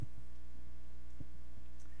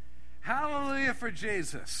Hallelujah for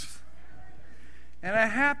Jesus. And a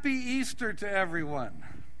happy Easter to everyone.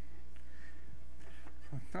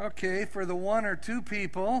 Okay, for the one or two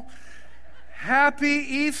people, happy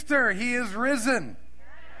Easter. He is risen.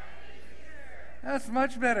 That's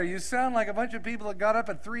much better. You sound like a bunch of people that got up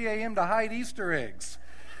at 3 a.m. to hide Easter eggs.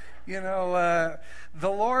 You know, the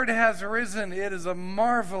Lord has risen. It is a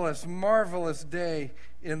marvelous, marvelous day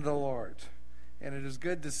in the Lord. And it is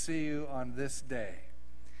good to see you on this day.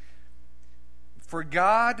 For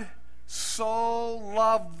God so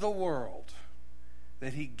loved the world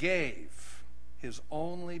that he gave his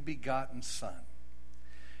only begotten Son,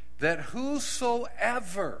 that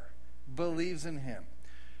whosoever believes in him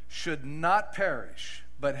should not perish,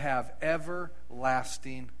 but have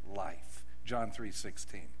everlasting life. John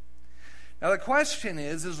 3:16. Now the question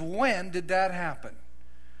is when did that happen?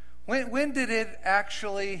 When did it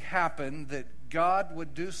actually happen that God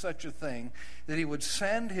would do such a thing, that he would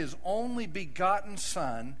send his only begotten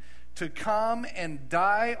Son to come and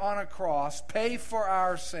die on a cross, pay for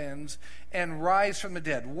our sins, and rise from the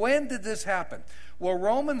dead? When did this happen? Well,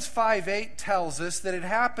 Romans 5:8 tells us that it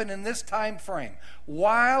happened in this time frame.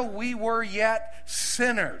 While we were yet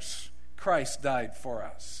sinners, Christ died for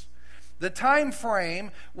us. The time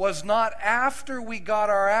frame was not after we got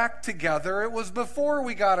our act together, it was before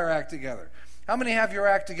we got our act together. How many have your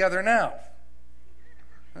act together now?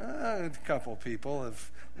 A couple people have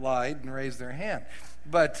lied and raised their hand.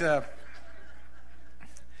 But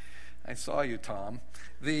I saw you, Tom.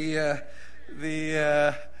 The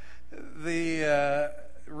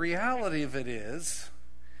reality of it is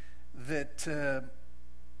that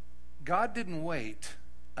God didn't wait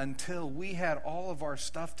until we had all of our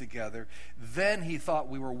stuff together. Then he thought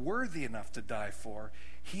we were worthy enough to die for.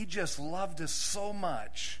 He just loved us so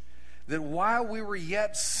much that while we were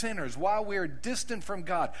yet sinners, while we were distant from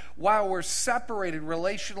God, while we're separated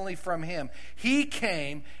relationally from him, he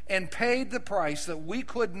came and paid the price that we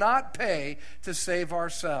could not pay to save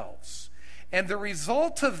ourselves. And the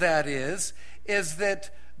result of that is that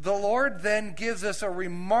the Lord then gives us a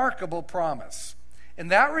remarkable promise. And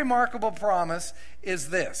that remarkable promise is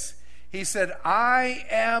this. He said, I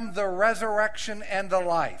am the resurrection and the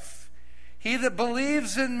life. He that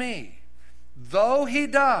believes in me, though he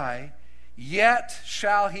die, yet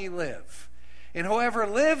shall he live. And whoever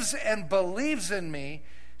lives and believes in me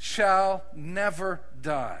shall never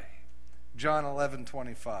die. John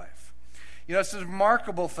 11:25. You know, it's a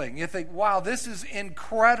remarkable thing. You think, wow, this is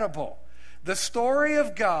incredible. The story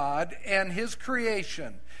of God and his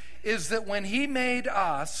creation is that when he made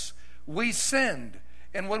us, we sinned.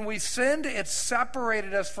 And when we sinned, it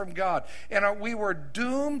separated us from God. And we were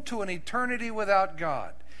doomed to an eternity without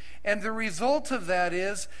God. And the result of that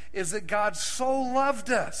is that God so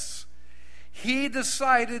loved us, he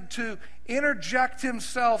decided to interject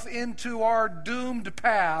himself into our doomed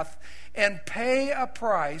path and pay a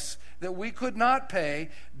price that we could not pay,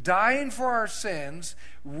 dying for our sins,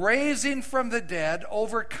 raising from the dead,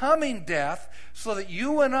 overcoming death, so that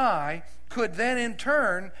you and I could then in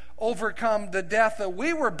turn overcome the death that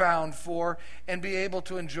we were bound for and be able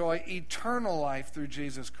to enjoy eternal life through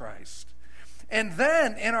Jesus Christ. And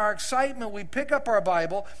then, in our excitement, we pick up our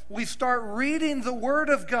Bible, we start reading the Word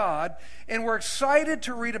of God, and we're excited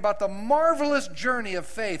to read about the marvelous journey of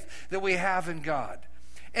faith that we have in God.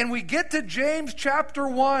 And we get to James chapter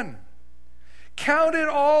 1. Count it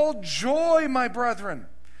all joy, my brethren.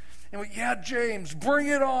 And yeah, James, bring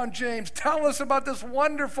it on, James. Tell us about this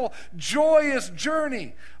wonderful, joyous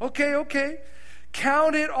journey. Okay.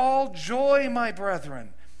 Count it all joy, my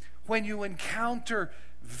brethren, when you encounter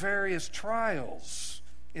various trials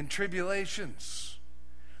and tribulations,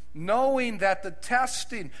 knowing that the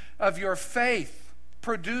testing of your faith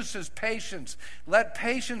produces patience. Let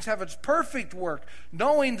patience have its perfect work,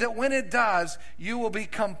 knowing that when it does, you will be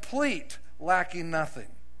complete, lacking nothing.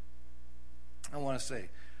 I want to say,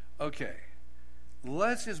 okay,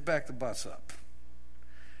 let's just back the bus up.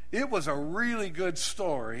 It was a really good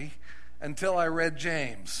story until I read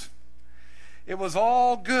James. It was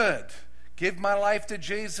all good. Give my life to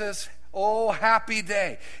Jesus. Oh, happy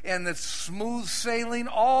day. And the smooth sailing,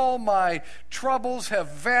 all my troubles have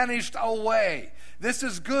vanished away. This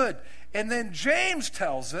is good. And then James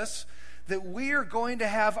tells us that we are going to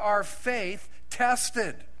have our faith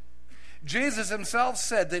tested. Jesus himself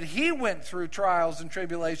said that he went through trials and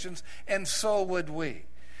tribulations, and so would we.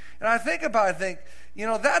 And I think about it, I think,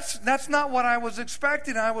 that's not what I was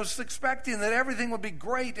expecting. I was expecting that everything would be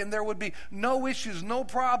great and there would be no issues, no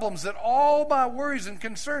problems, that all my worries and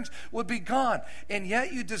concerns would be gone. And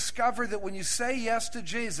yet you discover that when you say yes to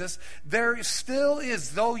Jesus, there still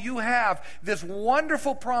is, though you have this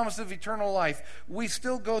wonderful promise of eternal life, we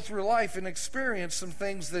still go through life and experience some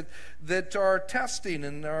things that are testing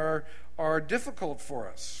and are difficult for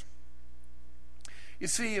us. You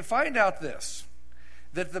see, you find out this,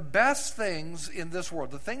 that the best things in this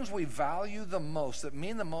world, the things we value the most, that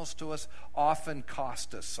mean the most to us, often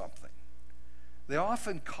cost us something. They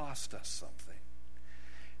often cost us something.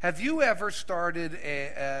 Have you ever started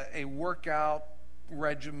a workout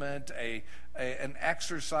regiment, an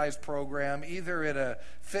exercise program, either at a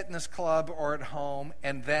fitness club or at home,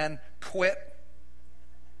 and then quit?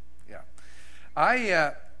 Yeah.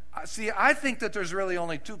 I think that there's really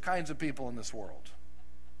only two kinds of people in this world.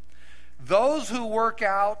 Those who work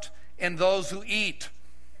out and those who eat.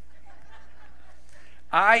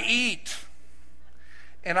 I eat.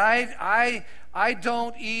 And I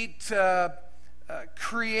don't eat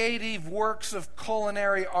creative works of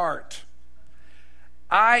culinary art.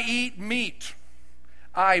 I eat meat.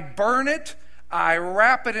 I burn it. I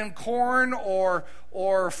wrap it in corn or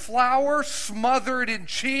flour, smother it in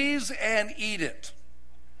cheese, and eat it.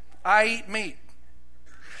 I eat meat.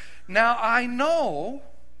 Now, I know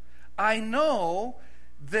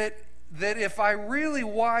that if I really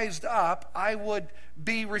wised up, I would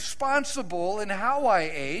be responsible in how I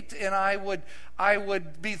ate, and I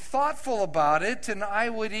would be thoughtful about it, and I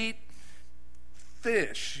would eat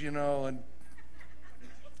fish, and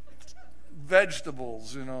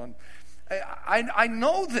vegetables, And I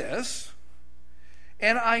know this,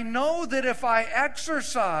 and I know that if I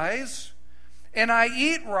exercise and I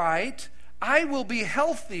eat right, I will be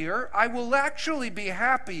healthier, I will actually be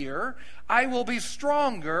happier, I will be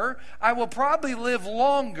stronger, I will probably live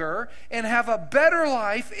longer and have a better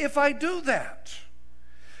life if I do that.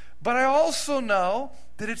 But I also know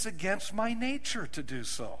that it's against my nature to do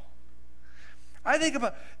so. I think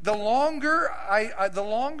about the longer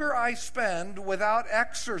I spend without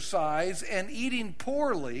exercise and eating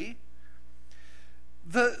poorly,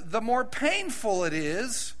 the more painful it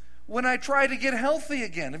is when I try to get healthy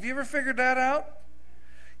again. Have you ever figured that out?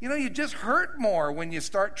 You just hurt more when you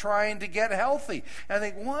start trying to get healthy. And I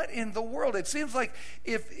think, what in the world? It seems like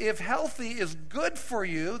if healthy is good for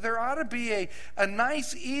you, there ought to be a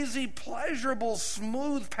nice, easy, pleasurable,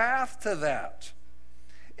 smooth path to that.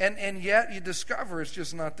 And yet you discover it's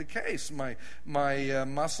just not the case. My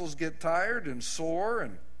muscles get tired and sore,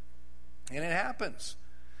 and it happens.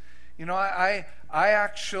 I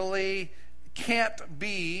actually can't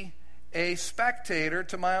be a spectator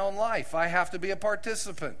to my own life. I have to be a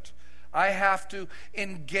participant. I have to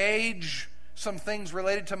engage some things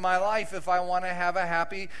related to my life if I want to have a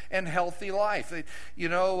happy and healthy life.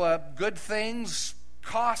 Good things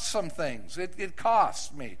cost some things. It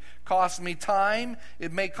costs me. Costs me time.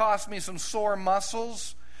 It may cost me some sore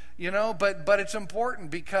muscles, but it's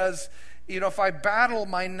important because if I battle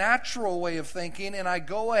my natural way of thinking and I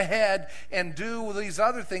go ahead and do these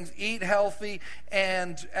other things, eat healthy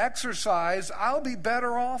and exercise, I'll be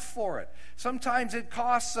better off for it. Sometimes it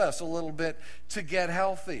costs us a little bit to get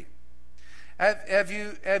healthy. Have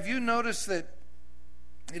you noticed that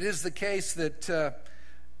it is the case that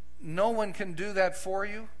no one can do that for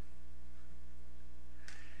you?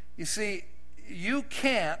 You see, you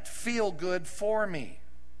can't feel good for me.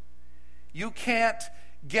 You can't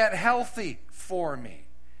get healthy for me.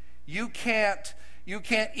 You can't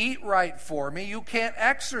eat right for me. You can't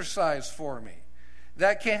exercise for me.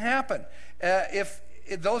 That can't happen. If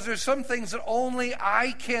those are some things that only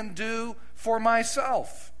I can do for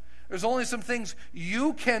myself. There's only some things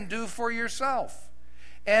you can do for yourself.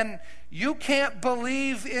 And you can't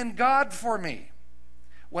believe in God for me.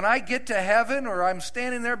 When I get to heaven, or I'm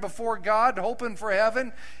standing there before God hoping for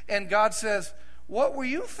heaven, and God says, "What were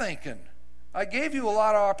you thinking? I gave you a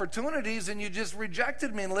lot of opportunities and you just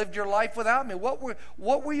rejected me and lived your life without me. What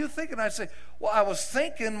were you thinking?" I say, "Well, I was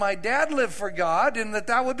thinking my dad lived for God and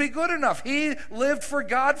that would be good enough. He lived for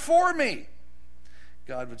God for me."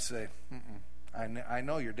 God would say, I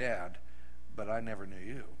know your dad, but I never knew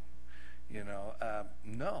you.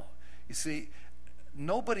 No. You see,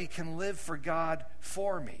 nobody can live for God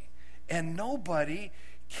for me. And nobody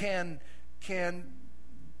can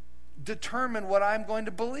determine what I'm going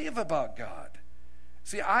to believe about God.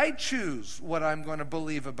 See, I choose what I'm going to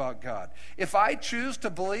believe about God. If I choose to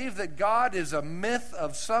believe that God is a myth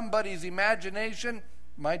of somebody's imagination,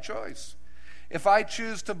 my choice. if I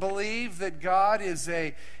choose to believe that God is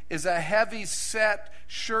a heavy-set,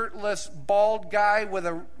 shirtless, bald guy with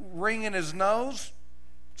a ring in his nose,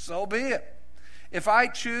 so be it. If I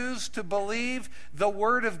choose to believe the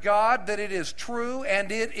Word of God, that it is true,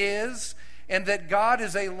 and it is, and that God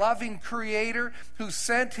is a loving Creator who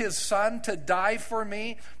sent His Son to die for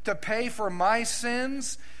me, to pay for my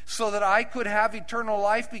sins, so that I could have eternal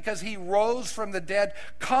life because He rose from the dead,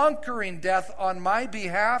 conquering death on my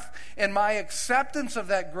behalf, and my acceptance of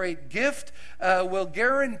that great gift will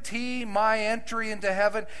guarantee my entry into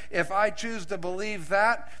heaven. If I choose to believe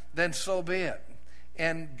that, then so be it.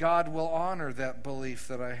 And God will honor that belief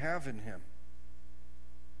that I have in Him.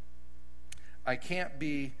 I can't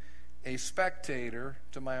be a spectator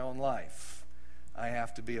to my own life. I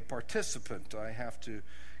have to be a participant. I have to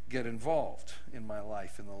get involved in my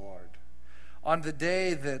life in the Lord. On the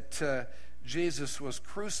day that Jesus was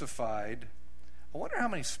crucified, I wonder how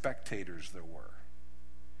many spectators there were.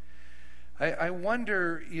 I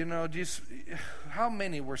wonder, how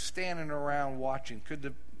many were standing around watching?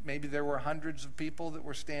 Maybe there were hundreds of people that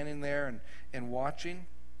were standing there and watching.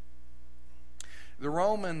 The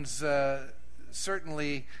Romans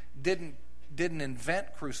certainly didn't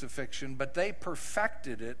invent crucifixion, but they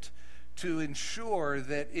perfected it to ensure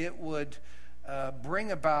that it would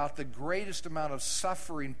bring about the greatest amount of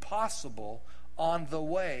suffering possible on the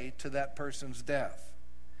way to that person's death.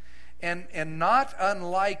 And not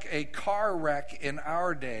unlike a car wreck in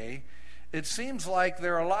our day, it seems like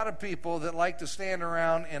there are a lot of people that like to stand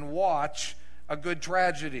around and watch a good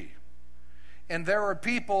tragedy. And there are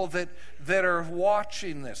people that are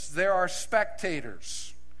watching this. There are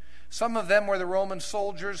spectators. Some of them were the Roman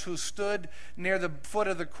soldiers who stood near the foot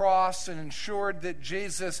of the cross and ensured that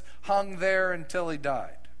Jesus hung there until He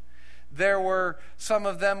died. There were some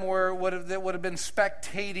of them that would have been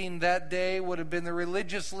spectating that day, would have been the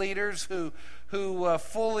religious leaders who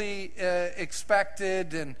fully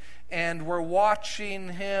expected and were watching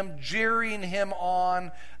Him, jeering Him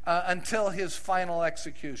on until His final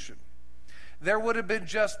execution. There would have been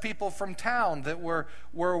just people from town that were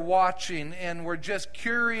watching and were just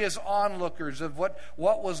curious onlookers of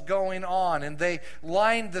what was going on. And they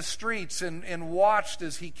lined the streets and watched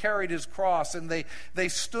as He carried His cross. And they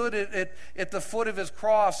stood at the foot of His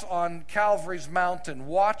cross on Calvary's mountain,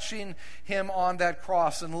 watching Him on that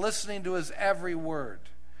cross and listening to His every word.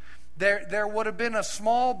 There would have been a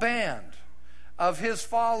small band of His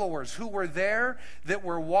followers who were there, that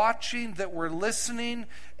were watching, that were listening,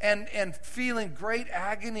 and feeling great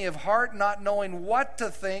agony of heart, not knowing what to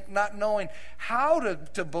think, not knowing how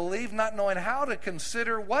to believe, not knowing how to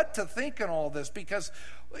consider what to think in all this, because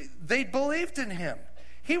they believed in Him.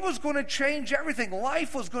 He was going to change everything.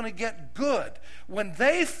 Life was going to get good. When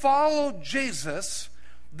they followed Jesus,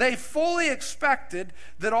 they fully expected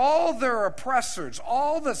that all their oppressors,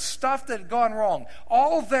 all the stuff that had gone wrong,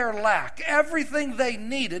 all their lack, everything they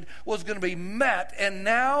needed was going to be met, and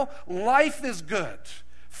now life is good.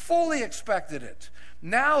 Fully expected it.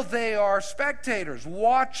 Now they are spectators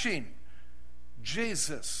watching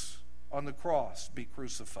Jesus on the cross be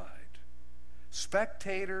crucified.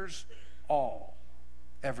 Spectators all,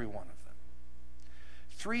 every one of them.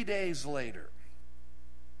 3 days later,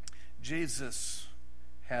 Jesus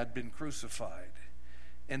had been crucified.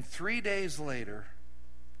 And 3 days later,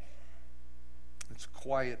 it's a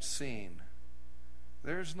quiet scene.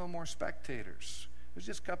 There's no more spectators. There's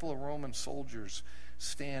just a couple of Roman soldiers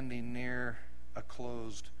standing near a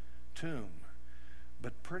closed tomb.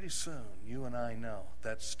 But pretty soon, you and I know,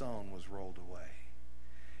 that stone was rolled away.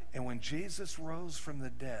 And when Jesus rose from the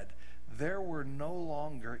dead, there were no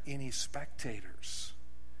longer any spectators.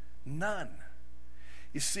 None.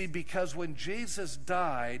 You see, because when Jesus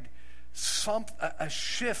died, a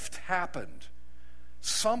shift happened.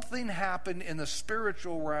 Something happened in the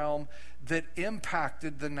spiritual realm that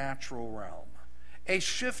impacted the natural realm. A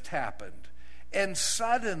shift happened. And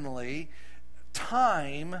suddenly,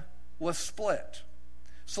 time was split.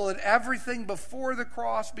 So that everything before the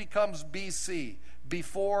cross becomes BC,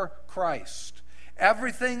 before Christ.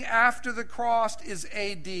 Everything after the cross is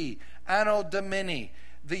AD, Anno Domini,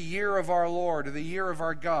 the year of our Lord, or the year of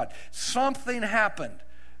our God. Something happened.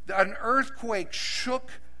 An earthquake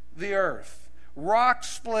shook the earth. Rocks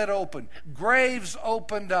split open. Graves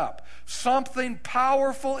opened up. Something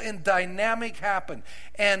powerful and dynamic happened.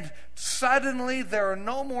 And suddenly there are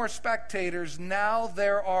no more spectators. Now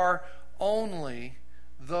there are only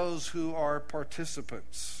those who are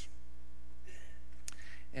participants.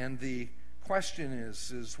 And the question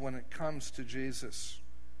is when it comes to Jesus,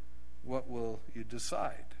 what will you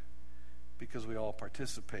decide? Because we all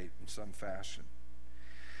participate in some fashion.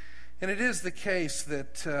 And it is the case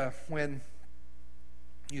that when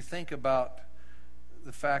you think about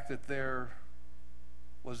the fact that there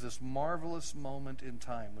was this marvelous moment in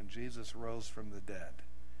time when Jesus rose from the dead.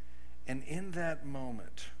 And in that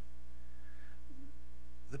moment,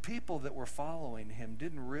 the people that were following him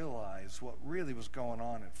didn't realize what really was going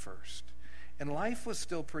on at first. And life was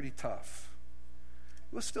still pretty tough.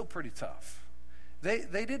 It was still pretty tough. They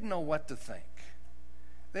didn't know what to think.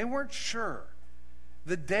 They weren't sure.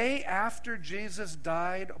 The day after Jesus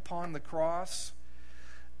died upon the cross,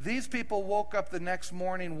 these people woke up the next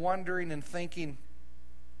morning wondering and thinking,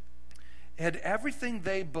 had everything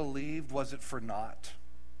they believed, was it for naught?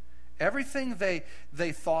 Everything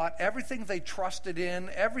they thought, everything they trusted in,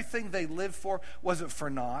 everything they lived for, was it for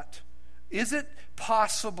naught? Is it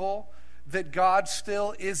possible that God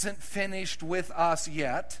still isn't finished with us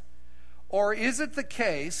yet? Or is it the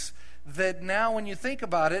case that now when you think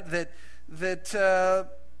about it, that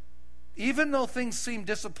even though things seem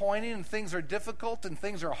disappointing and things are difficult and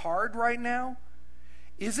things are hard right now,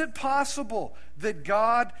 is it possible that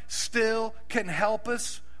God still can help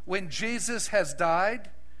us when Jesus has died?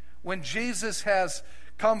 When Jesus has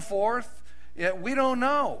come forth? We don't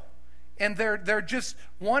know. And they're just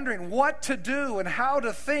wondering what to do and how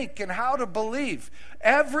to think and how to believe.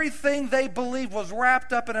 Everything they believed was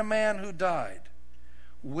wrapped up in a man who died.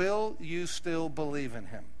 Will you still believe in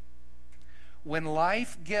him? When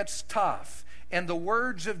life gets tough and the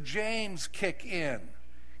words of James kick in,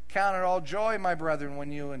 count it all joy, my brethren,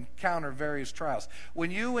 when you encounter various trials.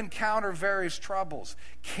 When you encounter various troubles,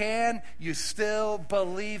 can you still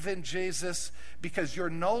believe in Jesus? Because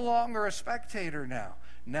you're no longer a spectator now.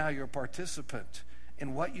 Now you're a participant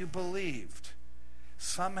in what you believed.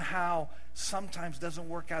 Somehow, sometimes doesn't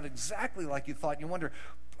work out exactly like you thought. You wonder,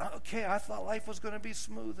 okay, I thought life was going to be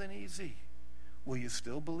smooth and easy. Will you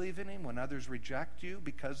still believe in him when others reject you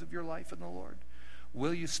because of your life in the Lord?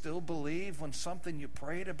 Will you still believe when something you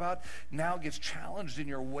prayed about now gets challenged and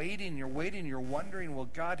you're waiting, you're wondering, will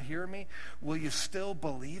God hear me? Will you still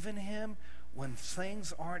believe in him when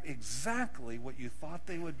things aren't exactly what you thought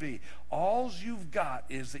they would be? All you've got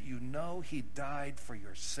is that you know he died for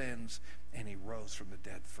your sins and he rose from the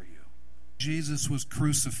dead for you. Jesus was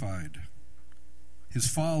crucified. His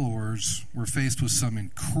followers were faced with some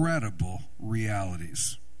incredible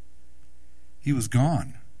realities. He was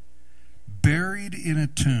gone, buried in a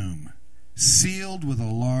tomb, sealed with a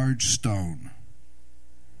large stone.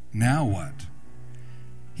 Now what?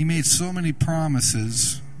 He made so many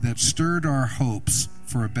promises that stirred our hopes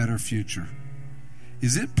for a better future.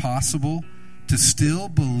 Is it possible to still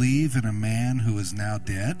believe in a man who is now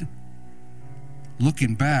dead?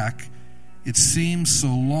 Looking back, it seems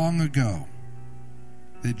so long ago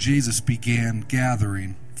that Jesus began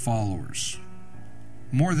gathering followers.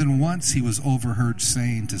 More than once he was overheard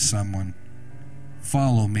saying to someone,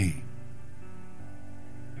 "Follow me."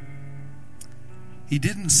 He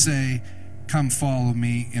didn't say, "Come follow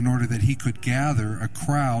me," in order that he could gather a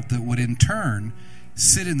crowd that would in turn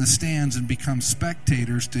sit in the stands and become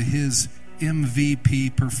spectators to his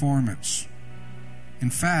MVP performance.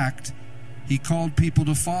 In fact, he called people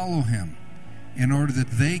to follow him in order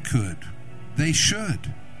that they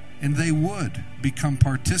should, and they would become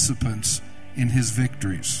participants in his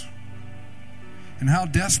victories. And how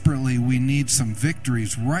desperately we need some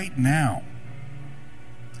victories right now.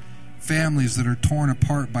 Families that are torn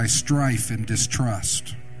apart by strife and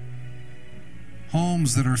distrust.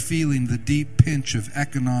 Homes that are feeling the deep pinch of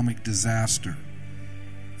economic disaster.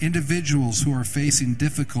 Individuals who are facing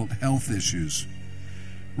difficult health issues.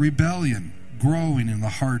 Rebellion growing in the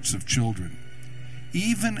hearts of children.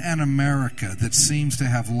 Even an America that seems to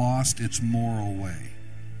have lost its moral way.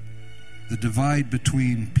 The divide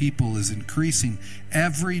between people is increasing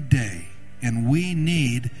every day, and we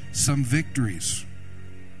need some victories.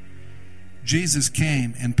 Jesus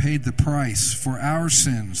came and paid the price for our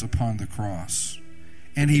sins upon the cross,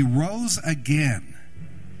 and he rose again.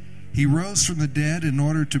 He rose from the dead in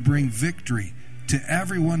order to bring victory to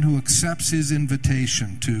everyone who accepts his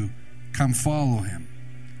invitation to come follow him.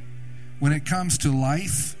 When it comes to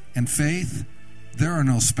life and faith, there are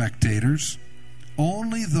no spectators,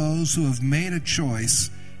 only those who have made a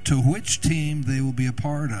choice to which team they will be a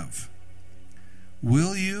part of.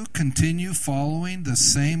 Will you continue following the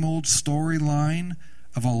same old storyline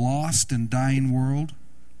of a lost and dying world?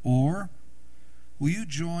 Or will you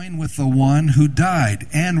join with the one who died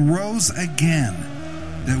and rose again,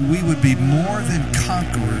 that we would be more than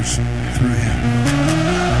conquerors through him?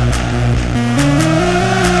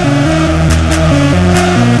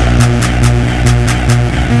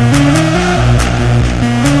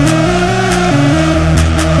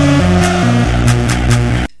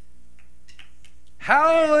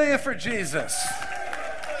 Hallelujah for Jesus.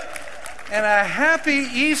 And a happy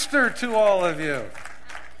Easter to all of you.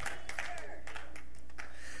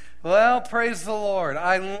 Well, praise the Lord.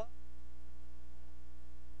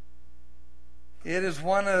 It is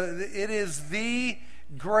the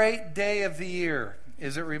great day of the year,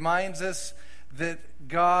 as it reminds us that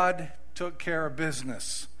God took care of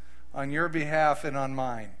business on your behalf and on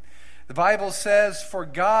mine. The Bible says, "For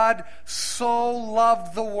God so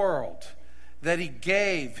loved the world that he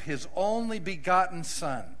gave his only begotten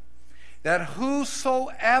Son, that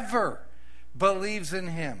whosoever believes in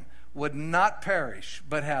him would not perish,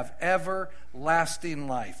 but have everlasting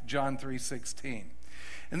life." John 3:16.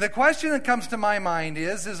 And the question that comes to my mind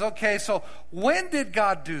is okay, so when did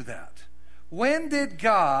God do that? When did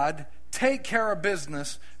God take care of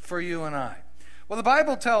business for you and I? Well, the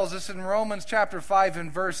Bible tells us in Romans chapter 5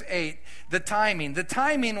 and verse 8, the timing. The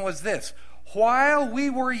timing was this: while we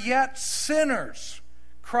were yet sinners,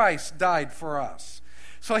 Christ died for us.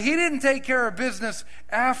 So he didn't take care of business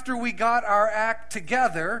after we got our act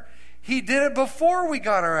together. He did it before we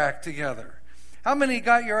got our act together. How many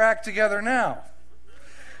got your act together now?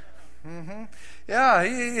 Yeah,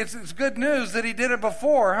 it's good news that he did it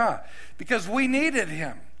before, huh? Because we needed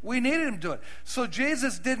him. We needed him to do it. So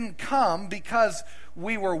Jesus didn't come because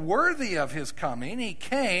we were worthy of his coming. He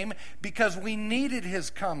came because we needed his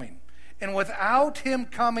coming. And without him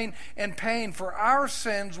coming and paying for our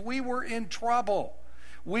sins, we were in trouble.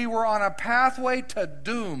 We were on a pathway to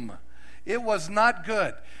doom. It was not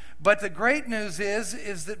good. But the great news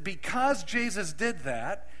is that because Jesus did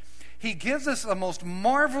that, he gives us the most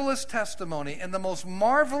marvelous testimony and the most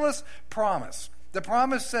marvelous promise. The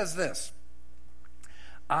promise says this: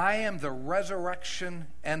 "I am the resurrection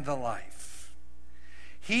and the life.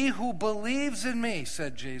 He who believes in me,"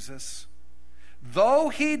 said Jesus, "though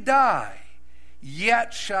he die,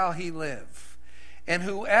 yet shall he live. And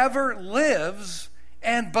whoever lives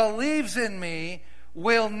and believes in me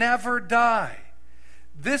will never die."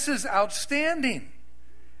 This is outstanding.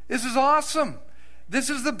 This is awesome. This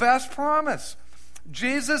is the best promise.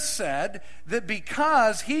 Jesus said that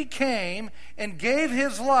because he came and gave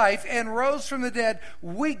his life and rose from the dead,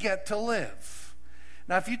 we get to live.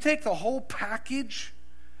 Now, if you take the whole package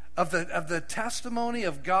of the testimony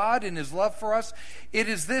of God and his love for us, it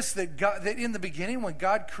is this: that in the beginning, when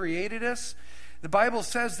God created us, the Bible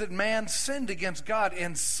says that man sinned against God,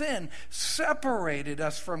 and sin separated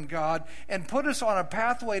us from God and put us on a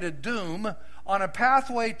pathway to doom, on a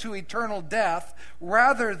pathway to eternal death,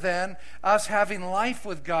 rather than us having life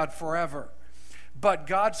with God forever. But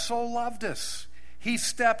God so loved us, he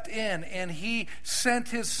stepped in and he sent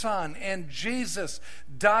his Son, and Jesus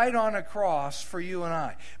died on a cross for you and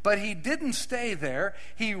I. But he didn't stay there.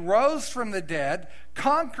 He rose from the dead,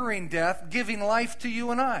 conquering death, giving life to you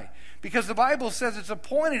and I. Because the Bible says it's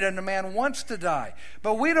appointed unto man once to die.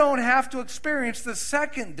 But we don't have to experience the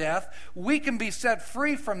second death. We can be set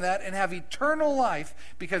free from that and have eternal life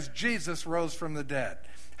because Jesus rose from the dead.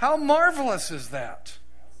 How marvelous is that?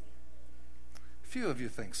 A few of you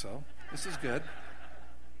think so. This is good.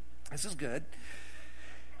 This is good.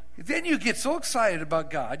 Then you get so excited about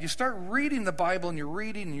God. You start reading the Bible, and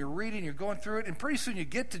you're going through it, and pretty soon you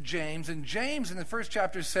get to James, and James in the first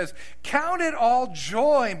chapter says, "Count it all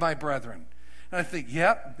joy, my brethren." And I think,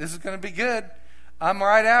 yep, this is going to be good. I'm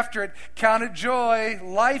right after it. Count it joy.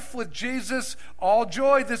 Life with Jesus, all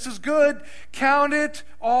joy. This is good. Count it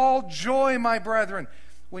all joy, my brethren,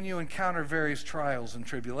 when you encounter various trials and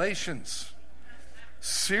tribulations.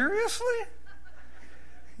 Seriously?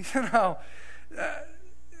 You know,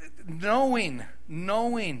 knowing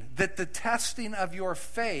that the testing of your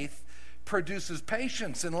faith produces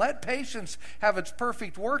patience, and let patience have its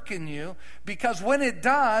perfect work in you, because when it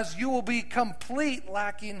does, you will be complete,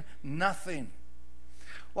 lacking nothing.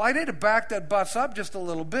 Well, I need to back that bus up just a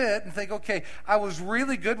little bit and think, okay, I was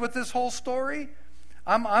really good with this whole story.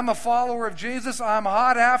 I'm a follower of Jesus. I'm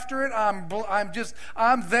hot after it.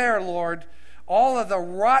 I'm there, Lord. All of the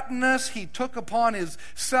rottenness he took upon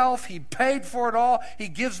himself, he paid for it all. He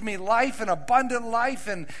gives me life, and abundant life,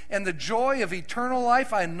 and the joy of eternal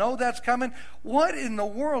life. I know that's coming. What in the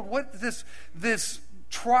world? What this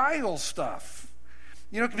trial stuff?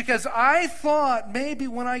 You know, because I thought maybe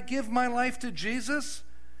when I give my life to Jesus,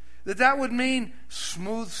 that would mean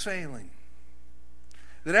smooth sailing.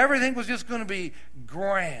 That everything was just going to be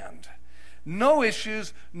grand. No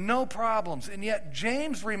issues, no problems. And yet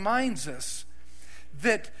James reminds us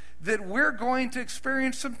that we're going to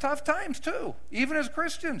experience some tough times too, even as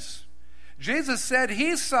Christians. Jesus said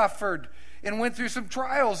he suffered and went through some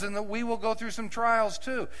trials, and that we will go through some trials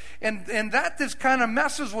too. And that just kind of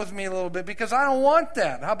messes with me a little bit, because I don't want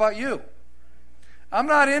that. How about you? I'm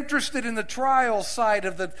not interested in the trial side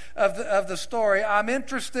of the story. I'm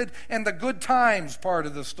interested in the good times part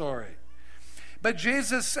of the story. But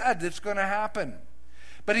Jesus said it's going to happen.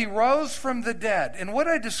 But he rose from the dead. And what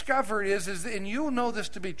I discovered is and you'll know this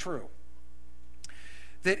to be true,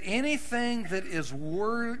 that anything that is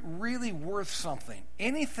really worth something,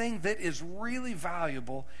 anything that is really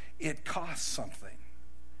valuable, it costs something.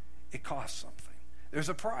 It costs something. There's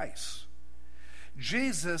a price.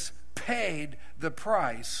 Jesus paid the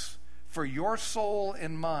price for your soul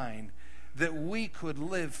and mine that we could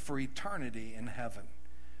live for eternity in heaven.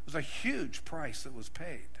 It was a huge price that was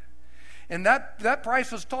paid. And that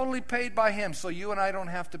price was totally paid by him, so you and I don't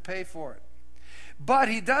have to pay for it. But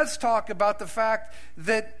he does talk about the fact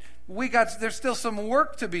that there's still some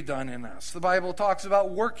work to be done in us. The Bible talks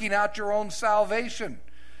about working out your own salvation.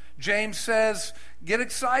 James says, get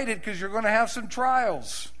excited because you're going to have some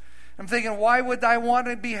trials. I'm thinking, why would I want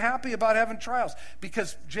to be happy about having trials?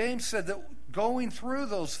 Because James said that going through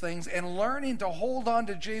those things and learning to hold on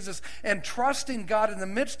to Jesus and trusting God in the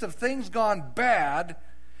midst of things gone bad,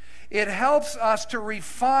 it helps us to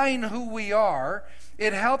refine who we are.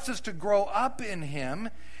 It helps us to grow up in him,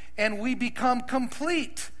 and we become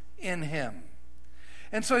complete in him.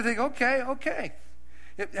 And so I think, okay.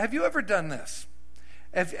 Have you ever done this?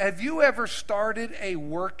 Have you ever started a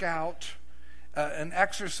workout, an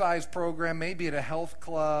exercise program, maybe at a health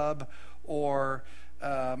club or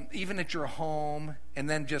even at your home, and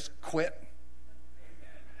then just quit?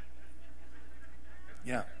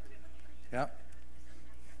 Yeah.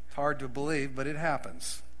 It's hard to believe, but it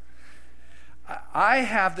happens. I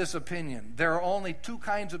have this opinion. There are only two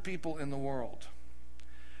kinds of people in the world.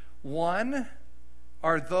 One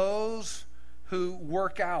are those who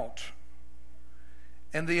work out,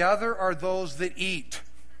 and the other are those that eat.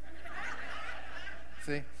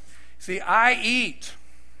 See, I eat,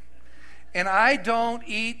 and I don't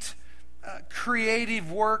eat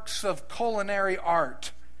creative works of culinary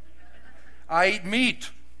art. I eat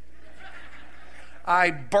meat.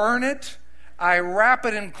 I burn it. I wrap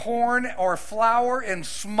it in corn or flour and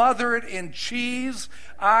smother it in cheese.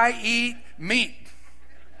 I eat meat.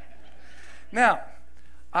 Now,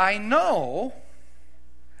 I know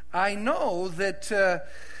that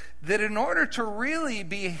in order to really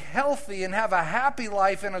be healthy and have a happy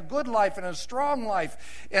life and a good life and a strong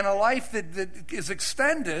life and a life that is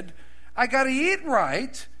extended, I got to eat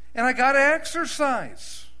right and I got to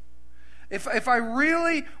exercise. If I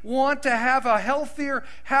really want to have a healthier,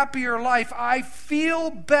 happier life, I feel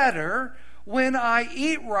better when I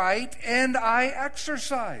eat right and I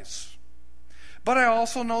exercise. But I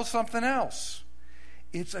also know something else.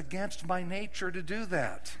 It's against my nature to do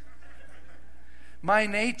that. My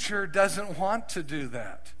nature doesn't want to do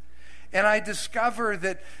that. And I discover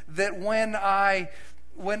that when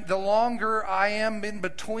the longer I am in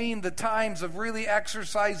between the times of really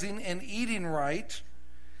exercising and eating right,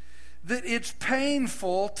 that it's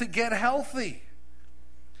painful to get healthy.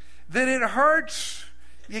 That it hurts.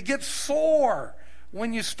 You get sore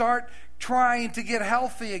when you start trying to get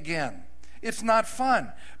healthy again. It's not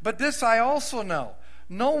fun. But this I also know.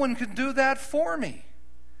 No one can do that for me.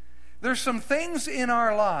 There's some things in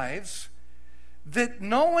our lives that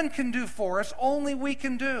no one can do for us, only we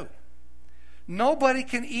can do. Nobody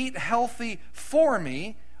can eat healthy for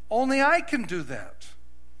me, only I can do that.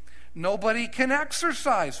 Nobody can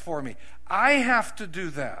exercise for me. I have to do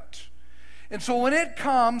that. And so when it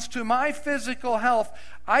comes to my physical health,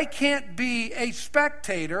 I can't be a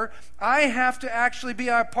spectator. I have to actually be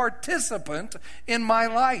a participant in my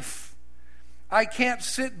life. I can't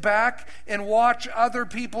sit back and watch other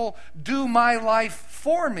people do my life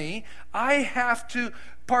for me. I have to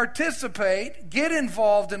participate, get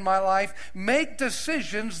involved in my life, make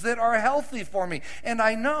decisions that are healthy for me. And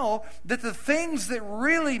I know that the things that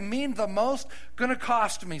really mean the most are going to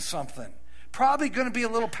cost me something. Probably going to be a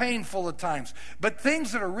little painful at times. But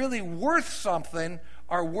things that are really worth something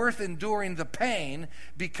are worth enduring the pain,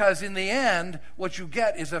 because in the end, what you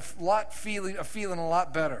get is a feeling a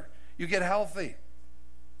lot better. You get healthy.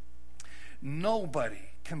 Nobody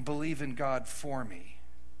can believe in God for me.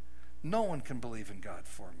 No one can believe in God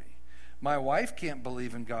for me. My wife can't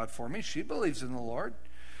believe in God for me. She believes in the Lord.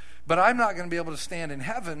 But I'm not going to be able to stand in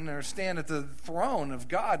heaven or stand at the throne of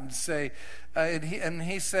God and say,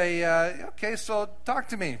 he say, okay, so talk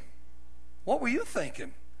to me. What were you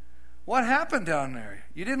thinking? What happened down there?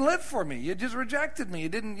 You didn't live for me. You just rejected me. You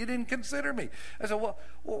didn't consider me. I said, well,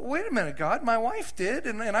 wait a minute, God. My wife did,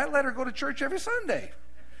 and I let her go to church every Sunday.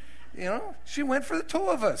 You know, she went for the two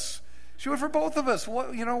of us. She went for both of us.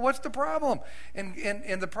 What's the problem?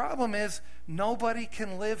 And the problem is nobody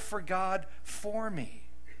can live for God for me.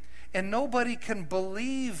 And nobody can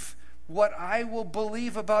believe what I will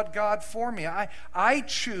believe about God for me. I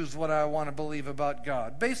choose what I want to believe about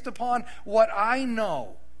God based upon what I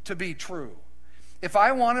know to be true. If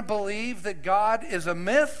I want to believe that God is a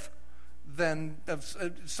myth, then of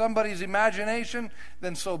somebody's imagination,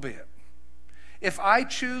 then so be it. If I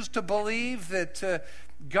choose to believe that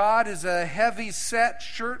God is a heavy-set,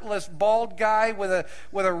 shirtless, bald guy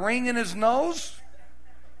with a ring in his nose,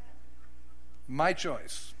 my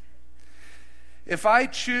choice. If I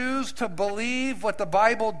choose to believe what the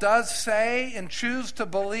Bible does say and choose to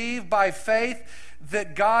believe by faith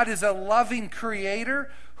that God is a loving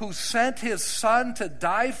creator who sent his son to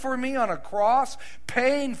die for me on a cross,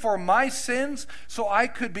 paying for my sins so I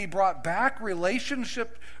could be brought back relationally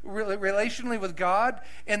with God,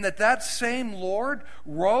 and that same Lord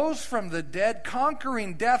rose from the dead,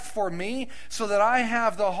 conquering death for me so that I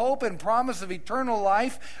have the hope and promise of eternal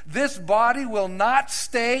life. This body will not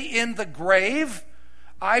stay in the grave.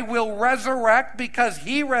 I will resurrect because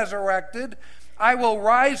he resurrected. I will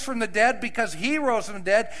rise from the dead because he rose from the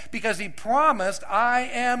dead, because he promised, I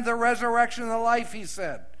am the resurrection and the life, he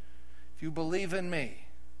said. If you believe in me,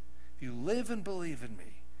 if you live and believe in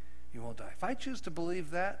me, you won't die. If I choose to believe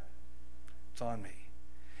that, it's on me.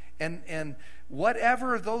 And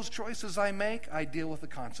whatever those choices I make, I deal with the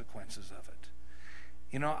consequences of it.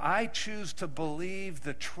 You know, I choose to believe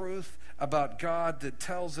the truth about God that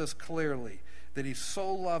tells us clearly that he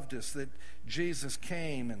so loved us that Jesus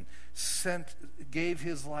came and gave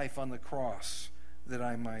his life on the cross that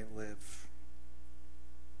I might live.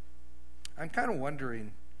 I'm kind of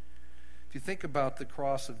wondering, if you think about the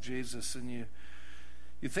cross of Jesus and you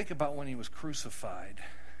think about when he was crucified,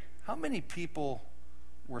 how many people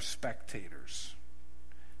were spectators?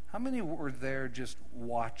 How many were there just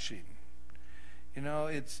watching? You know,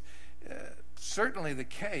 it's certainly the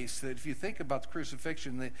case that if you think about the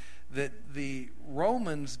crucifixion, that the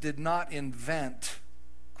Romans did not invent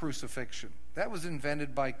crucifixion. That was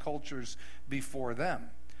invented by cultures before them.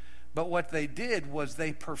 But what they did was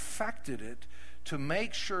they perfected it to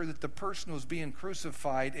make sure that the person who was being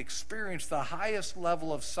crucified experienced the highest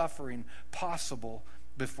level of suffering possible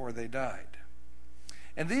before they died.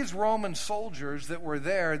 And these Roman soldiers that were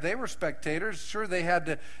there, they were spectators. Sure, they had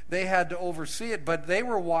to oversee it, but they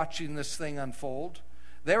were watching this thing unfold.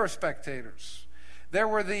 They were spectators. There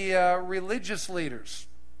were the religious leaders.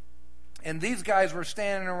 And these guys were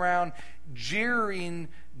standing around jeering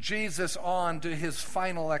Jesus on to his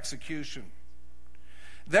final execution.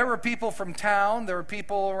 There were people from town, there were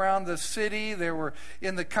people around the city, there were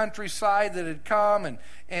in the countryside that had come,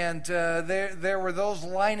 and there were those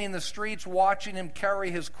lining the streets watching him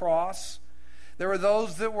carry his cross. There were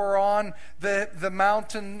those that were on the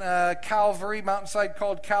mountain mountainside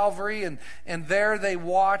called Calvary, and there they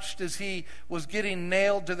watched as he was getting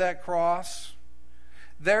nailed to that cross.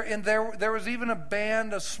 There was even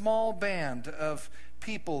a small band of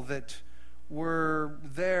people that were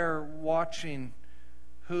there watching,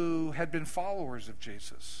 who had been followers of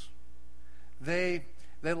Jesus. They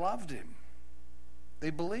loved him. They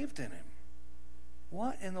believed in him.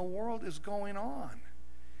 What in the world is going on?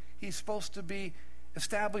 He's supposed to be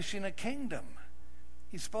establishing a kingdom.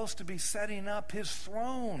 He's supposed to be setting up his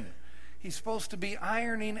throne. He's supposed to be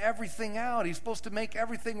ironing everything out. He's supposed to make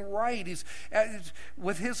everything right.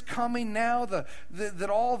 With his coming now, that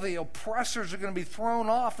all the oppressors are going to be thrown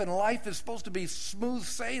off, and life is supposed to be smooth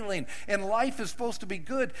sailing, and life is supposed to be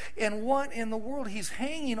good. And what in the world? He's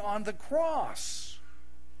hanging on the cross.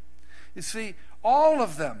 You see, all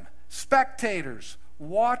of them, spectators,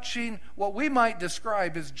 watching what we might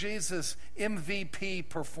describe as Jesus' MVP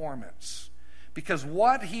performance. Because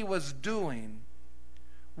what he was doing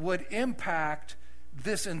would impact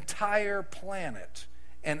this entire planet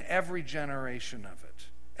and every generation of it.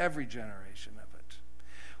 Every generation of it.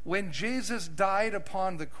 When Jesus died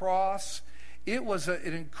upon the cross, it was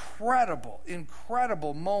an incredible,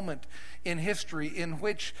 incredible moment in history in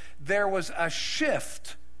which there was a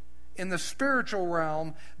shift in the spiritual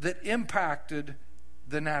realm that impacted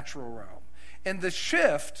the natural realm. And the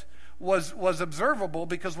shift was observable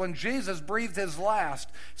because when Jesus breathed his last,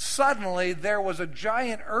 suddenly there was a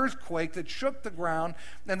giant earthquake that shook the ground,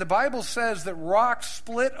 and the Bible says that rocks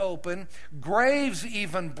split open, graves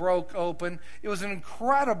even broke open. It was an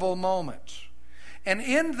incredible moment. And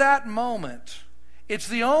in that moment, it's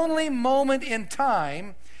the only moment in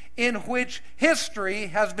time in which history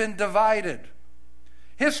has been divided.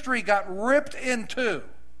 History got ripped in two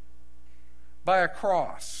by a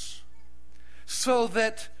cross, so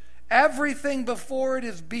that everything before it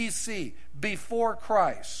is BC, before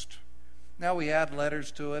Christ. Now we add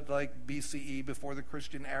letters to it like BCE, before the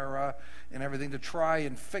Christian era, and everything to try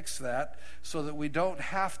and fix that so that we don't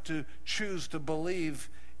have to choose to believe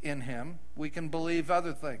in him. We can believe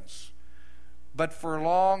other things. But for a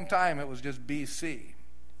long time it was just BC,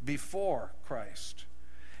 before Christ.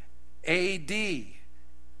 AD,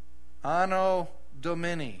 Anno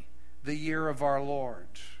Domini, the year of our Lord,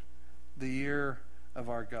 the year of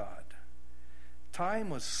our God. Time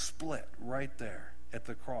was split right there at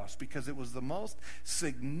the cross because it was the most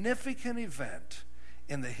significant event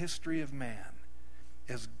in the history of man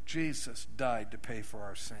as Jesus died to pay for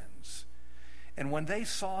our sins. And when they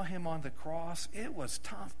saw him on the cross, it was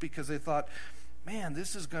tough because they thought, man,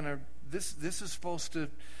 this is the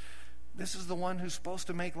one who's supposed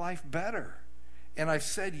to make life better. And I've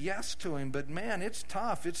said yes to him, but man, it's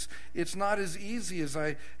tough. It's not as easy as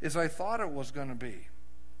I thought it was going to be.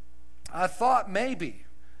 I thought maybe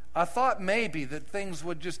that things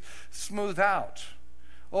would just smooth out.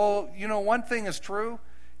 Oh, one thing is true.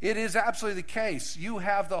 It is absolutely the case. You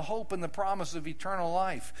have the hope and the promise of eternal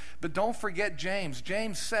life. But don't forget James.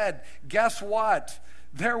 James said, guess what?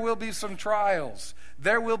 There will be some trials.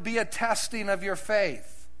 There will be a testing of your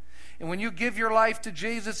faith. And when you give your life to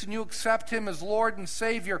Jesus and you accept him as Lord and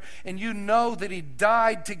Savior, and you know that he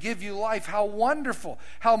died to give you life, how wonderful,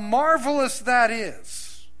 how marvelous that is.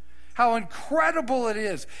 How incredible it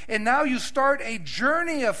is. And now you start a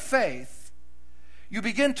journey of faith. You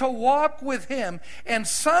begin to walk with him, and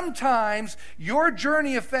sometimes your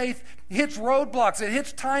journey of faith hits roadblocks. It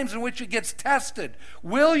hits times in which it gets tested.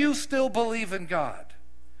 Will you still believe in God?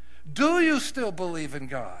 Do you still believe in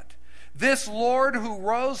God? This Lord who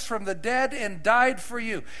rose from the dead and died for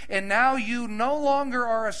you. And now you no longer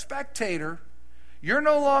are a spectator. You're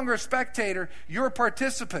no longer a spectator, you're a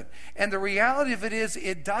participant. And the reality of it is,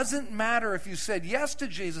 it doesn't matter if you said yes to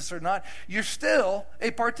Jesus or not, you're still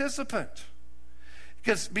a participant.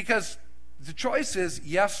 Because the choice is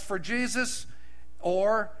yes for Jesus,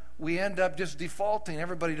 or we end up just defaulting.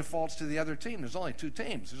 Everybody defaults to the other team. There's only two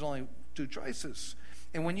teams. There's only two choices.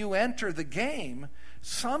 And when you enter the game,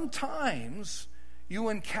 sometimes you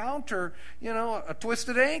encounter, a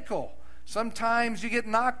twisted ankle. Sometimes you get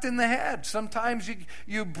knocked in the head. Sometimes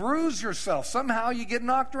you bruise yourself. Somehow you get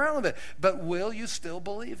knocked around a little bit. But will you still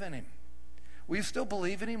believe in him? Will you still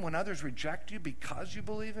believe in him when others reject you because you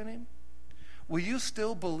believe in him? Will you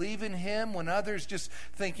still believe in him when others just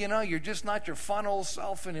think, you're just not your fun old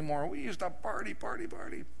self anymore? We used to party.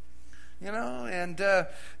 And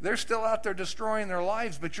they're still out there destroying their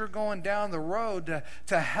lives, but you're going down the road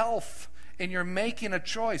to health, and you're making a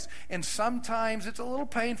choice. And sometimes it's a little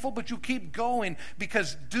painful, but you keep going,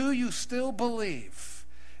 because do you still believe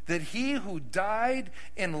that he who died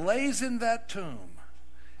and lays in that tomb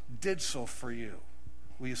did so for you?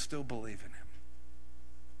 Will you still believe in him?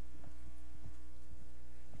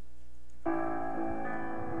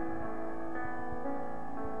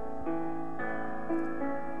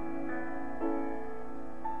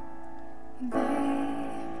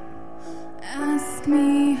 Ask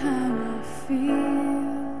me how I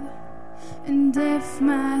feel, and if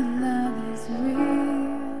my love is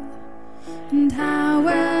real, and how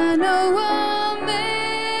I know I'll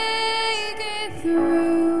make it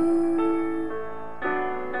through.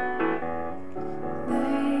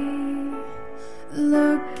 They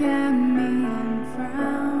look at me and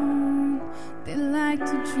frown. They like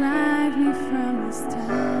to drive me from this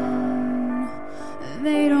town.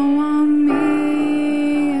 They don't want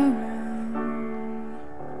me around,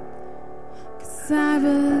 'cause I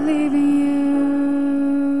believe in you.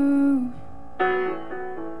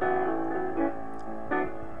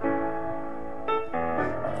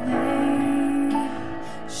 They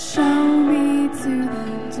show me to the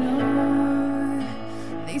door.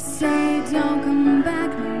 They say don't come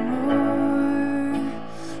back no more,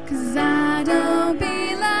 'cause I don't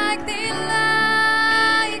be like they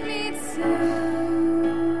like me to.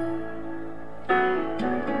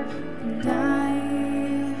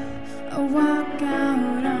 I walk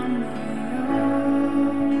out on my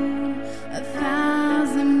own,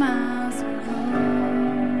 1,000 miles from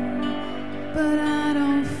home, but I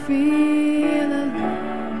don't feel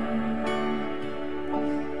alone,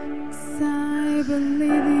 'cause I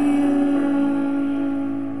believe in you.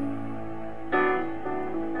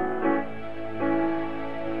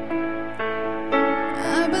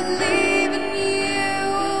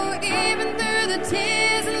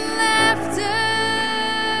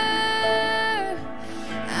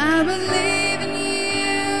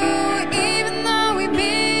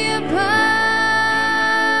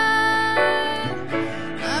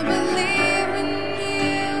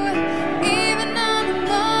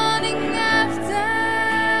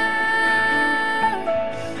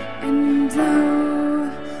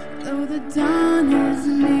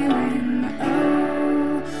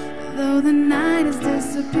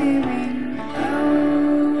 disappearing.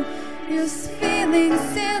 Oh, your feeling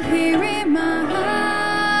still here in my heart.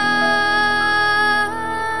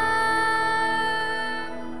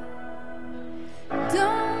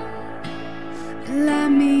 Don't let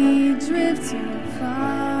me drift too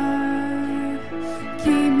far.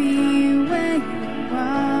 Keep me where you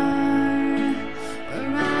are,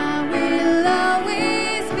 where I will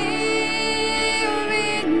always be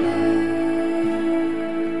renewed.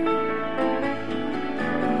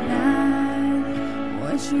 That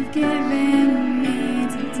what you've given me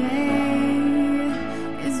today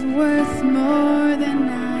is worth more than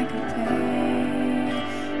I could pay.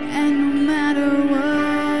 And no matter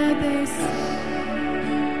what they say,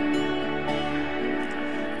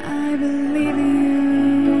 I believe in you.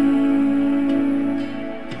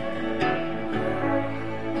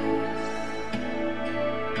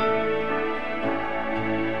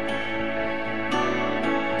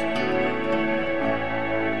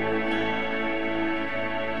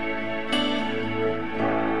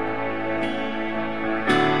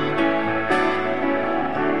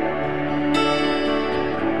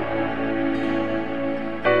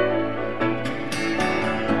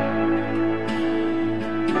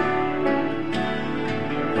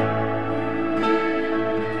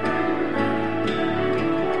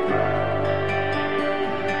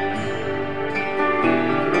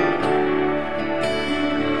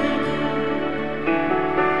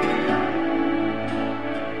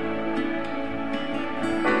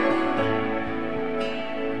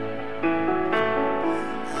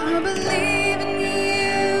 I believe in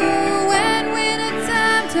you when winter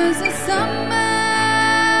time turns to summer.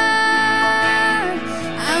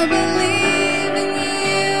 I believe in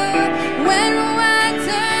you when white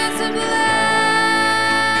turns to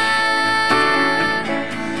black.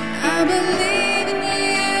 I believe in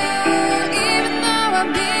you even though I'm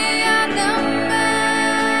beyond number.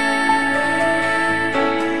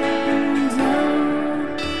 And oh,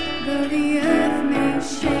 though the earth may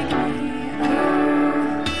shake me, oh,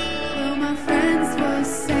 though my friends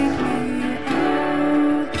forsake me,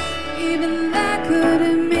 oh, even that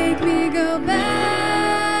couldn't make me go back.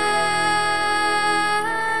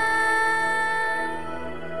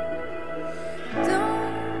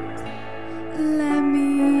 Don't let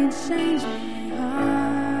me change my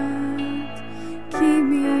heart. Keep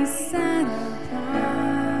me set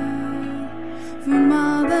apart from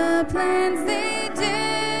all the plans they do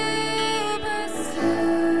pursue.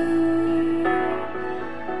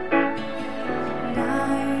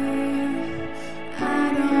 I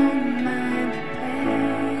don't mind the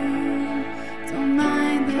pain, don't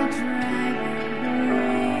mind the driving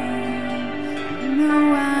rain. No,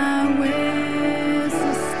 I will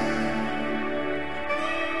sustain,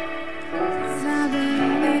 'cause I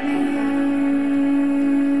believe in you.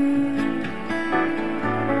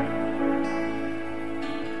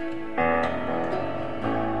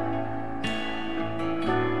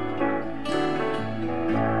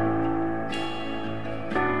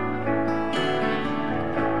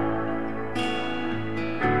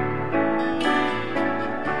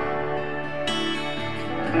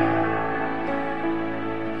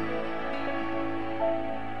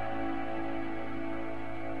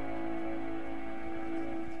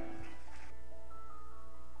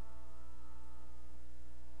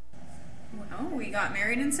 Well, we got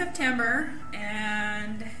married in September,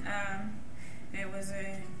 and it was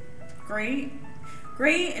a great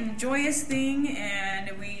and joyous thing.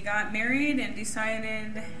 And we got married and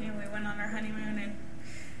decided, we went on our honeymoon,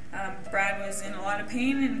 and Brad was in a lot of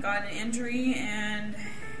pain and got an injury, and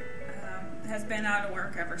has been out of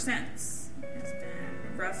work ever since. It's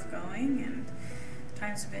been rough going, and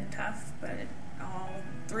times have been tough, but all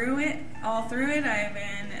through it, I've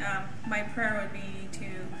been. My prayer would be to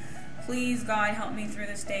please God help me through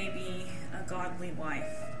this day be a godly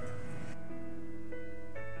wife.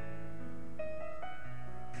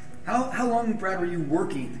 How long, Brad, were you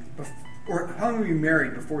working, or how long were you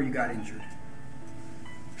married before you got injured?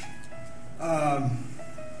 Well,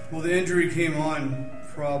 the injury came on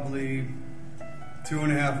probably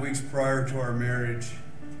 2.5 weeks prior to our marriage.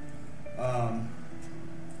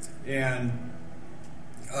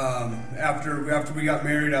 After we got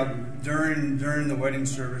married, during the wedding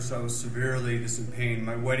service, I was severely just in pain.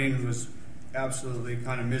 My wedding was absolutely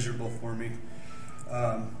kind of miserable for me.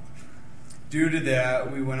 Due to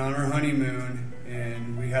that, we went on our honeymoon,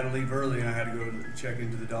 and we had to leave early, and I had to go check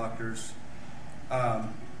into the doctors.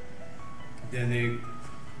 Then they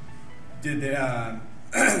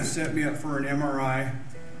set me up for an MRI,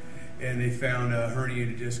 and they found a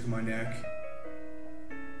herniated disc in my neck.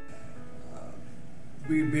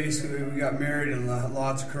 We got married and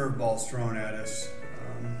lots of curveballs thrown at us.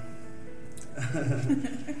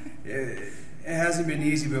 It hasn't been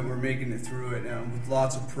easy, but we're making it through it with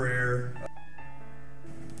lots of prayer.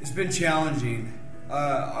 It's been challenging.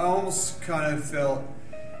 I almost kind of felt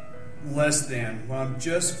less than when I'm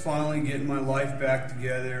just finally getting my life back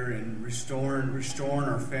together and restoring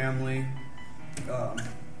our family.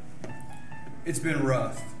 It's been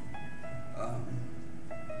rough,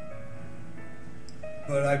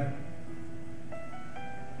 but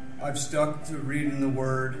I've stuck to reading the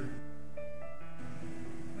Word.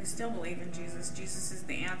 We still believe in Jesus. Jesus is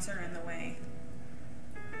the answer and the way.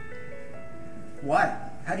 Why?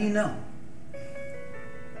 How do you know?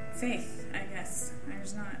 Faith, I guess.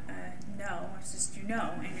 There's not a no. It's just you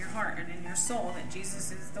know in your heart and in your soul that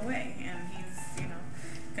Jesus is the way, and He's,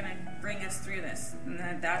 going to bring us through this.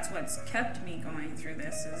 And that's what's kept me going through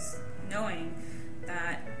this, is knowing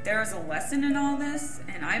that there is a lesson in all this,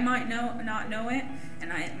 and I might not know it, and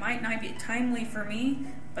it might not be timely for me,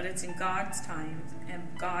 but it's in God's time and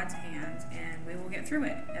God's hands, and we will get through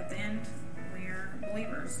it. At the end, we are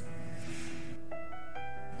believers.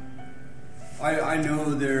 I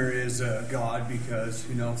know there is a God because,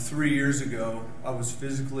 3 years ago, I was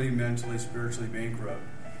physically, mentally, spiritually bankrupt.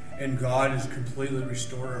 And God has completely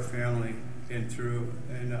restored our family and through.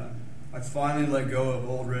 And I finally let go of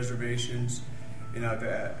old reservations. And I've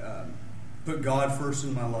put God first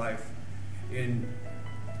in my life. And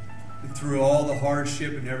through all the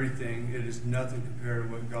hardship and everything, it is nothing compared to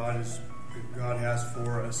what God has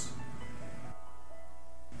for us.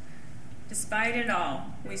 Despite it all,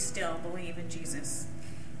 we still believe in Jesus.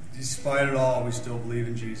 Despite it all, we still believe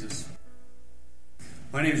in Jesus.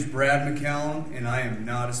 My name is Brad McCallum, and I am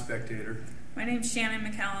not a spectator. My name is Shannon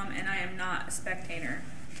McCallum, and I am not a spectator.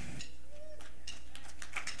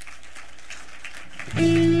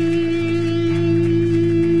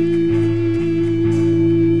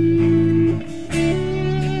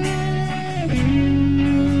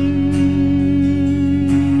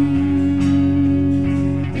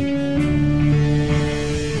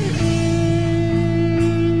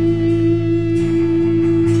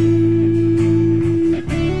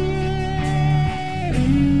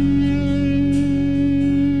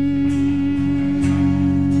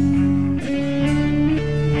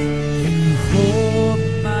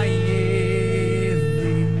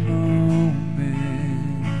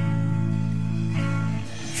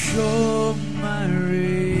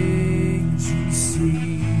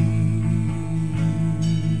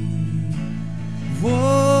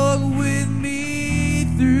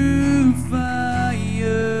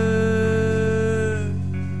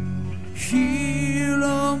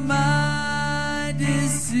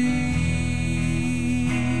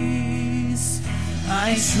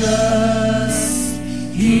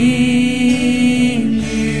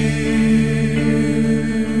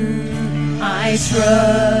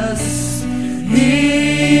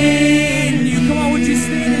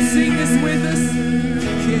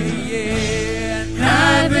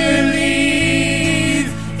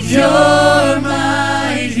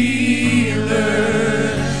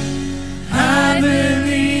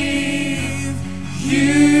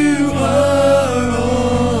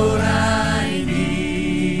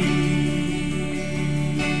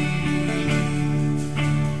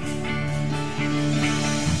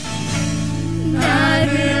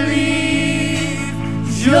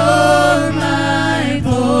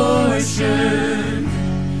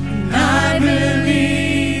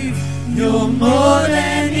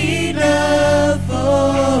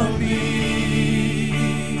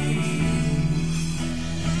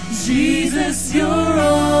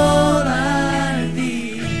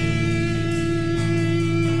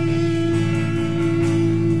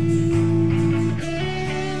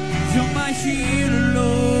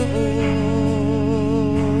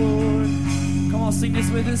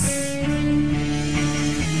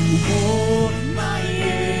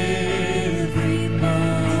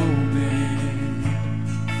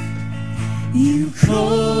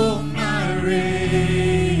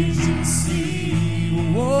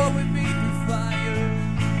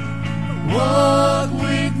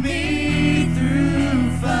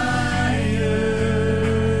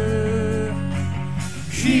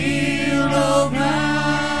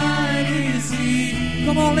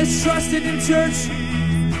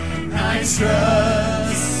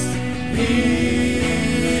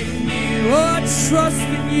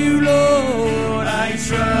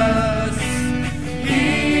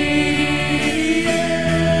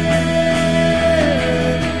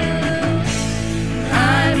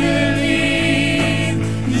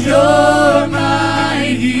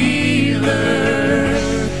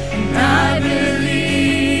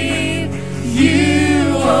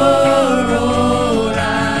 You are all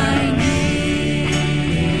I need.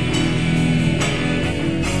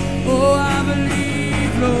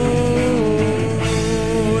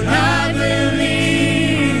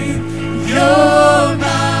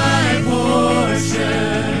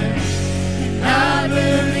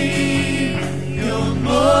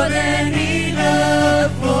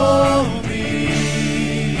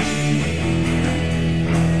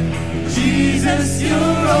 Jesus,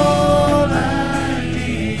 you're all I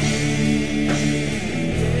need.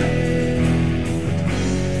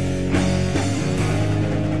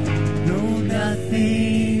 No,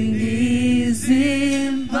 nothing is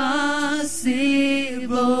impossible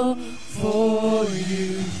for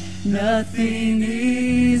you. Nothing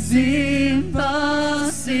is impossible,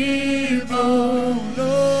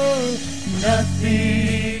 Lord.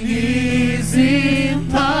 Nothing is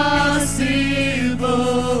impossible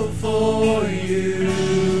for you.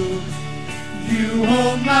 You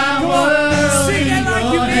hold my world in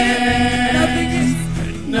your hand.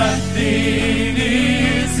 Nothing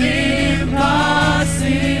is impossible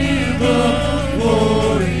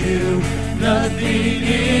for you. Nothing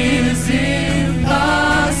is impossible,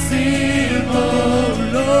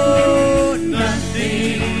 Lord.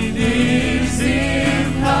 Nothing is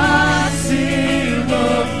impossible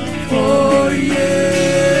for you.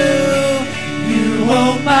 You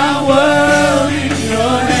hold my world in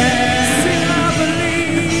your hands. Sing,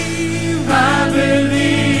 I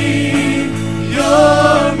believe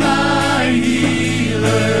you're my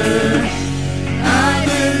healer. I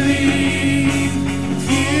believe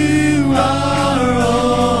you are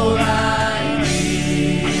all I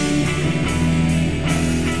need.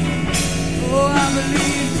 Oh, I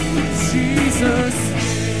believe Jesus,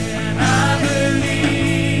 and I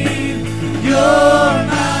believe you're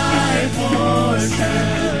my portion.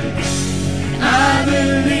 I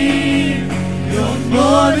believe you're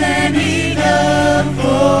more than enough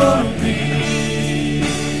for me.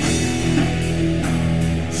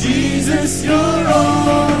 Jesus, you're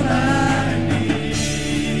all I need.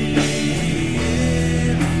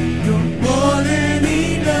 You're more than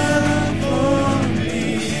enough for me.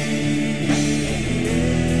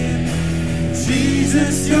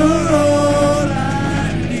 Jesus, you're all I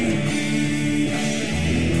need.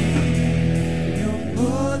 You're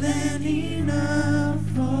more than enough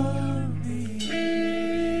for me.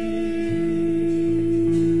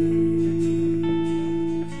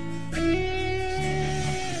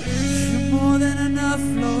 You're more than enough,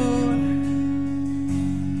 Lord.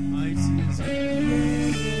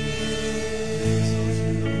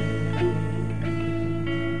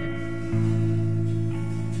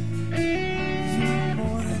 You're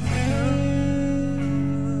more than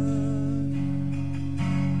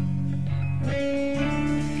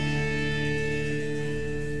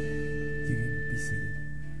You can be seated.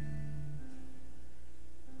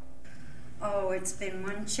 Oh, it's been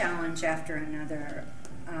one challenge after another.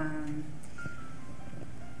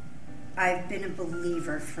 I've been a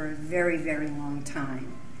believer for a very, very long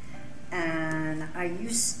time. And I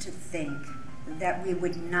used to think that we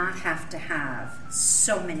would not have to have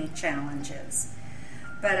so many challenges.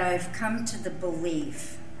 But I've come to the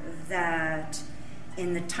belief that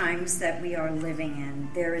in the times that we are living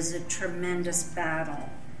in, there is a tremendous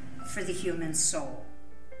battle for the human soul.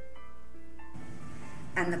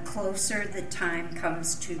 And the closer the time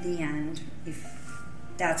comes to the end, if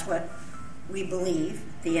that's what we believe,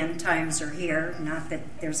 the end times are here, not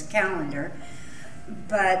that there's a calendar,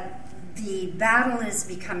 but the battle is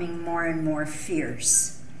becoming more and more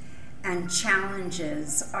fierce, and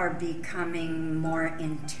challenges are becoming more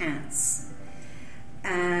intense.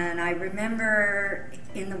 And I remember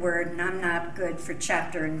in the Word, and I'm not good for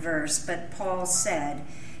chapter and verse, but Paul said,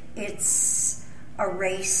 it's a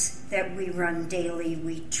race that we run daily,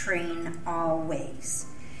 we train always.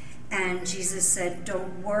 And Jesus said,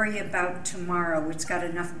 don't worry about tomorrow. It's got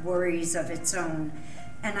enough worries of its own.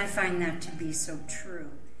 And I find that to be so true.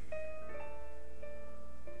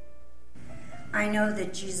 I know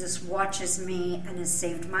that Jesus watches me and has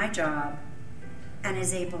saved my job and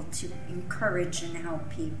is able to encourage and help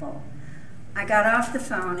people. I got off the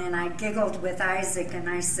phone and I giggled with Isaac and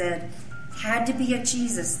I said, had to be a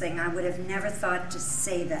Jesus thing. I would have never thought to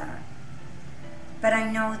say that. But I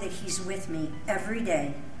know that he's with me every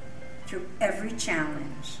day through every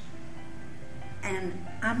challenge. And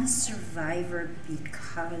I'm a survivor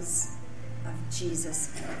because of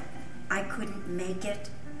Jesus. I couldn't make it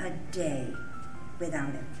a day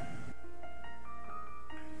without him.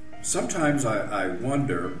 Sometimes I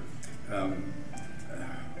wonder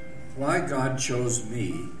why God chose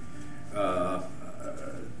me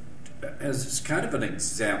as kind of an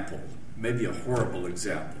example, maybe a horrible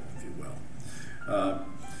example, if you will.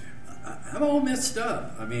 I'm all messed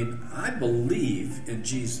up. I mean, I believe in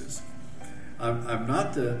Jesus. I'm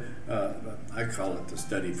not I call it the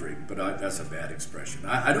study freak, but that's a bad expression.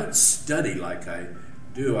 I don't study like I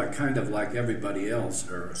do. I kind of like everybody else,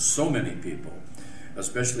 or so many people,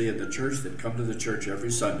 especially in the church, that come to the church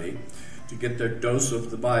every Sunday to get their dose of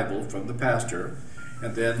the Bible from the pastor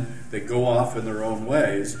and then they go off in their own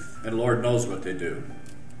ways, and Lord knows what they do.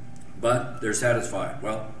 But they're satisfied.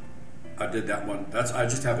 Well, I did that one. I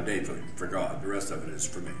just have a day for God. The rest of it is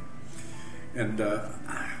for me. And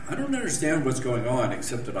I don't understand what's going on,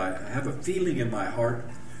 except that I have a feeling in my heart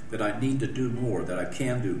that I need to do more, that I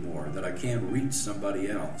can do more, that I can reach somebody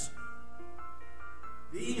else.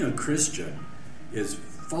 Being a Christian is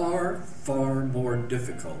far, far more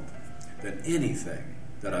difficult than anything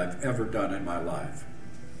that I've ever done in my life.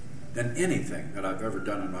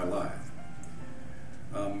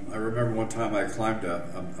 I remember one time I climbed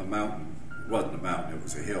a mountain. It wasn't a mountain, it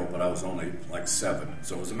was a hill, but I was only like 7,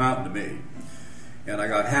 so it was a mountain to me. And I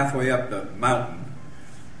got halfway up the mountain,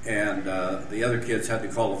 and the other kids had to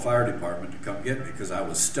call the fire department to come get me because I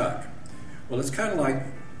was stuck. Well, it's kind of like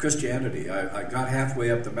Christianity. I got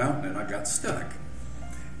halfway up the mountain and I got stuck.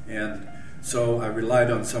 And so I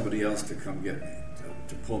relied on somebody else to come get me,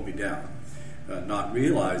 to pull me down, not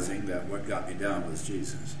realizing that what got me down was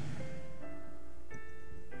Jesus.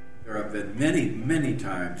 There have been many, many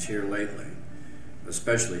times here lately,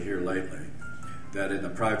 especially here lately, that in the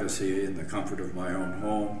privacy, in the comfort of my own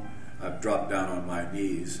home, I've dropped down on my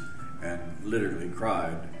knees and literally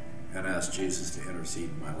cried and asked Jesus to intercede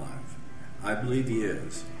in my life. I believe he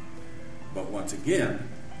is. But once again,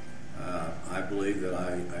 I believe that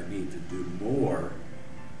I need to do more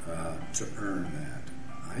to earn that.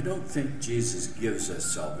 I don't think Jesus gives us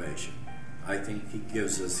salvation. I think he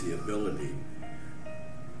gives us the ability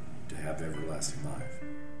to have everlasting life.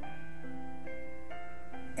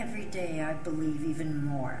 Every day I believe even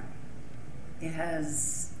more. It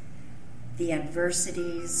has the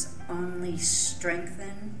adversities only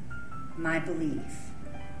strengthen my belief,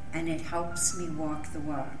 and it helps me walk the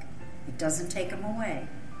walk. It doesn't take them away.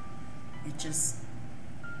 It just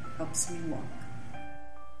helps me walk.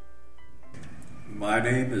 My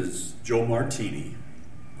name is Joe Martini.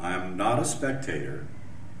 I'm not a spectator.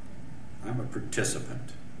 I'm a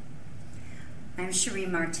participant. I'm Cherie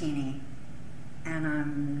Martini, and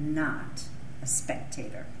I'm not a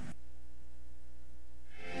spectator.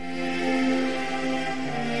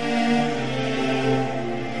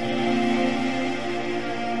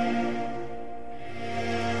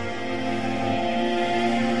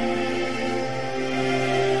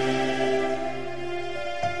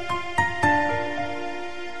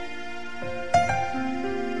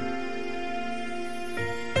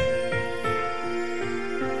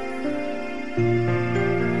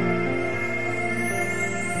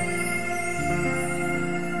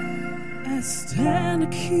 Stand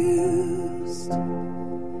accused.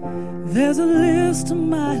 There's a list a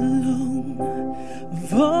mile long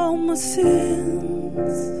of all my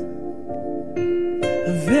sins,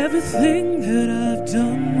 of everything that I've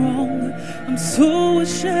done wrong. I'm so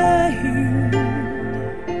ashamed.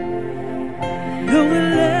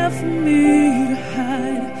 Nowhere left for me to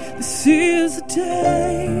hide. This is the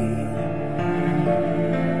day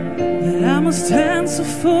that I must answer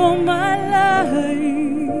for my life.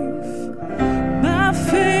 My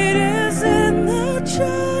fate is in the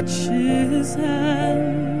judge's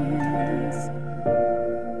hands.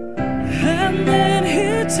 And then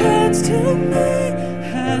he turns to me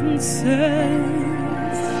and says,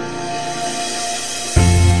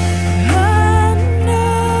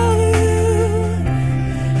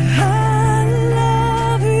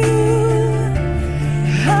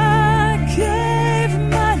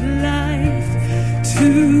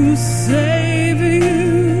 to save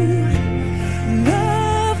you.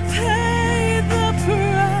 Love paid the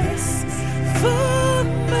price for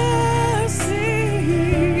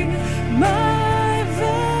mercy. My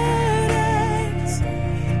verdict,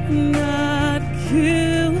 not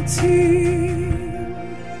guilty.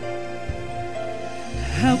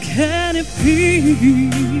 How can it be?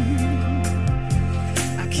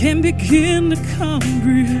 I can't begin to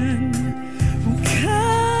comprehend what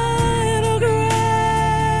kind of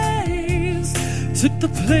took the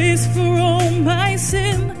place for all my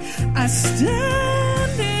sin. I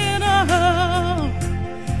stand in awe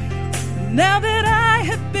now that I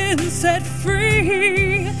have been set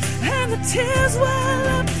free, and the tears well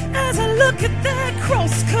up as I look at that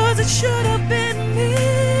cross, 'cause it should have been me.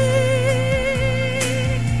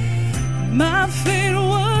 My fate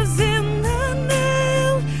was in the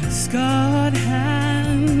nail-scarred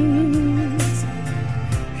hands.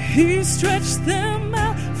 He stretched them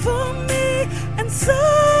out for me and said,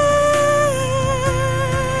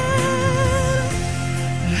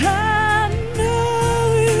 I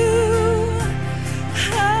know you,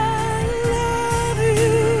 I love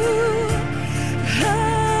you, I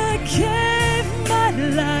gave my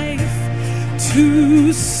life to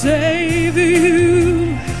save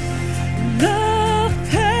you. Love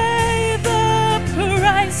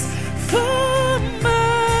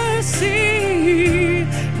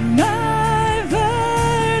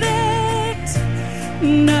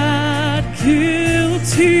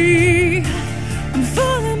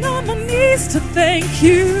thank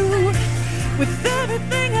you. With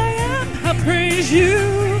everything I am, I praise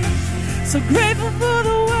you. So grateful for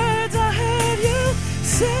the words I heard you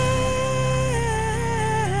say.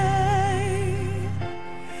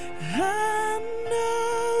 I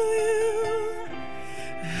know you,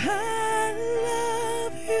 I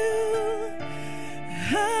love you,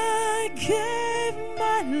 I gave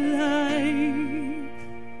my life.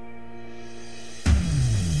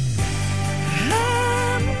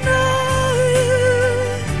 I know you,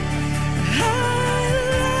 I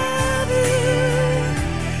love you,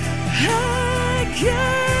 I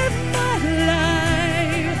gave my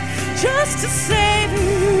life just to save you.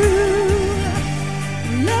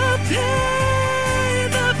 Love paid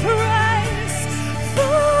the price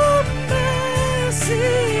for mercy.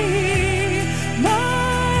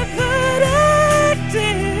 My verdict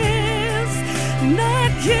is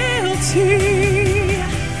not guilty.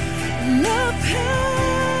 Love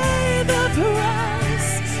paid the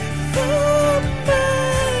price for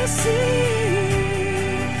mercy.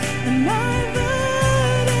 And my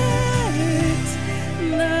verdict,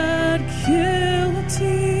 not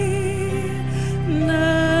guilty.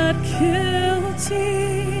 Not guilty,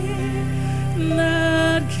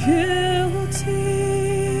 not guilty.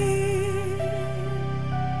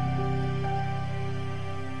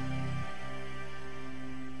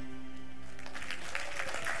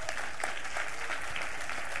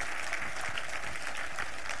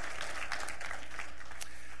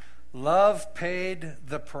 Love paid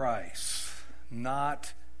the price,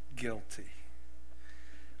 not guilty,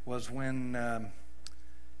 was when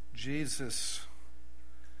Jesus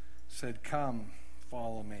said, "Come,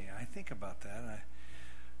 follow me." I think about that.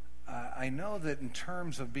 I know that in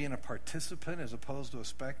terms of being a participant as opposed to a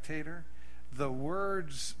spectator, the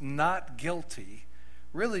words "not guilty"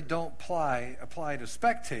 really don't apply to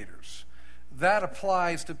spectators. That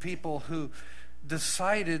applies to people who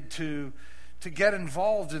decided to get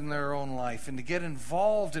involved in their own life and to get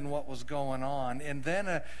involved in what was going on, and then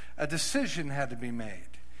a decision had to be made.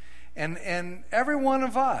 And every one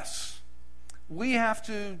of us, we have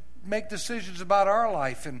to make decisions about our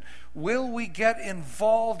life. And will we get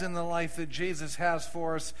involved in the life that Jesus has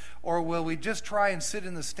for us, or will we just try and sit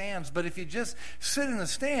in the stands? But if you just sit in the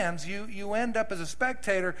stands, you end up as a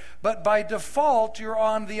spectator, but by default, you're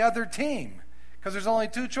on the other team, because there's only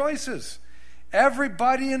two choices.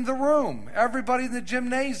 Everybody in the room, everybody in the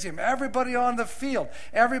gymnasium, everybody on the field,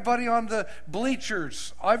 everybody on the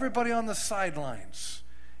bleachers, everybody on the sidelines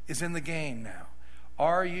is in the game now.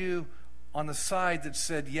 Are you on the side that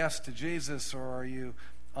said yes to Jesus, or are you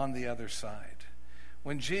on the other side?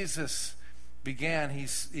 When Jesus began, he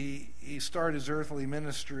started his earthly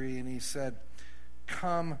ministry, and he said,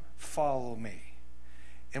 "Come, follow me."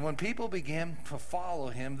 And when people began to follow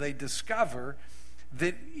him, they discover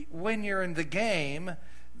that when you're in the game,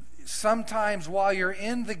 sometimes while you're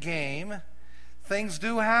in the game, things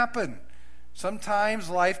do happen. Sometimes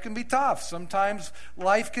life can be tough. Sometimes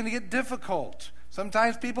life can get difficult.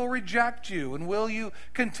 Sometimes people reject you. And will you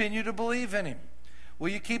continue to believe in him? Will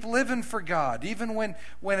you keep living for God, even when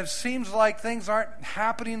it seems like things aren't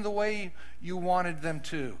happening the way you wanted them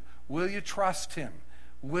to? Will you trust him?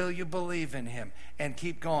 Will you believe in him and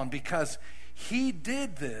keep going? Because he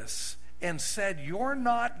did this and said, "You're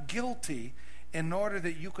not guilty," in order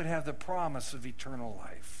that you could have the promise of eternal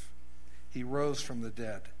life. He rose from the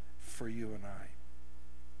dead for you and I.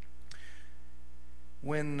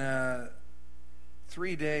 When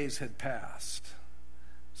 3 days had passed,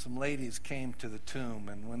 some ladies came to the tomb,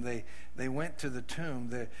 and when they went to the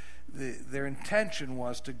tomb, their intention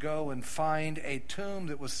was to go and find a tomb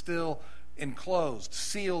that was still enclosed,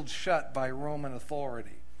 sealed shut by Roman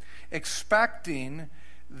authority, expecting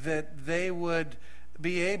that they would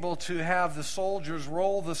be able to have the soldiers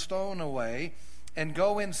roll the stone away and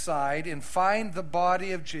go inside and find the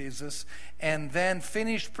body of Jesus, and then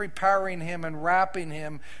finish preparing him and wrapping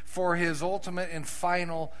him for his ultimate and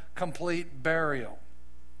final complete burial.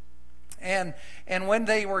 And when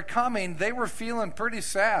they were coming, they were feeling pretty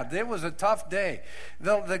sad. It was a tough day.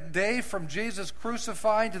 The day from Jesus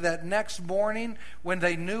crucifying to that next morning when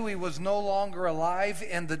they knew he was no longer alive,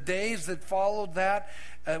 and the days that followed that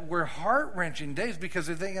were heart-wrenching days, because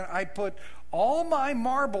they're thinking, I put all my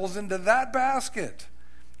marbles into that basket.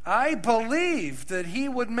 I believed that he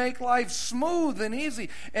would make life smooth and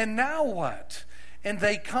easy. And now what? And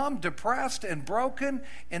they come depressed and broken,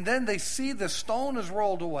 and then they see the stone is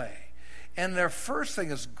rolled away. And their first thing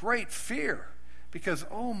is great fear, because,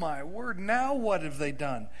 oh my word, now what have they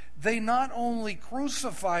done? They not only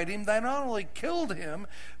crucified him, they not only killed him,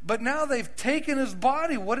 but now they've taken his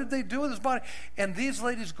body. What did they do with his body? And these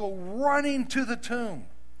ladies go running to the tomb.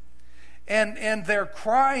 And they're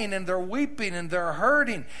crying and they're weeping and they're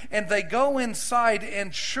hurting. And they go inside,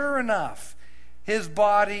 and sure enough, his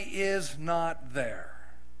body is not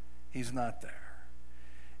there. He's not there.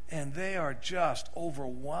 And they are just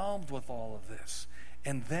overwhelmed with all of this.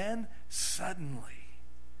 And then suddenly,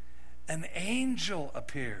 an angel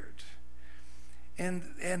appeared. And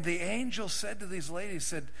the angel said to these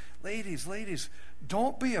ladies, ladies,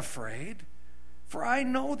 don't be afraid. For I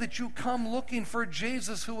know that you come looking for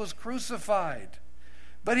Jesus who was crucified.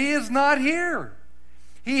 But he is not here.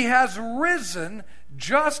 He has risen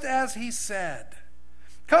just as he said.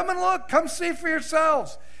 Come and look. Come see for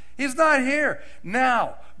yourselves. He's not here.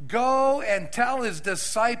 Now, go and tell his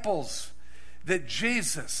disciples that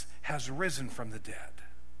Jesus has risen from the dead.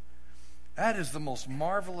 That is the most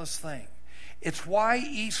marvelous thing. It's why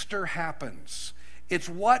Easter happens. It's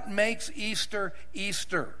what makes Easter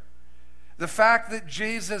Easter. The fact that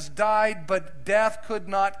Jesus died, but death could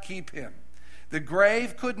not keep him. The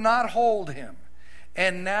grave could not hold him.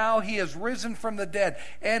 And now he has risen from the dead.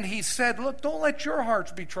 And he said, look, don't let your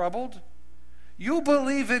hearts be troubled. You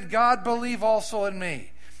believe in God, believe also in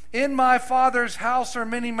me. In my Father's house are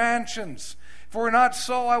many mansions. If it were not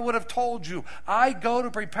so, I would have told you. I go to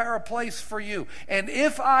prepare a place for you. And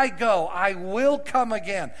if I go, I will come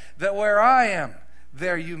again, that where I am,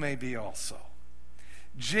 there you may be also.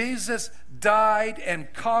 Jesus died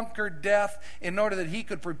and conquered death in order that he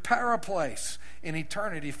could prepare a place in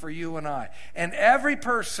eternity for you and I. And every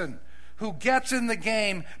person who gets in the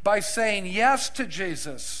game by saying yes to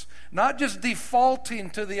Jesus, not just defaulting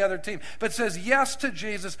to the other team, but says yes to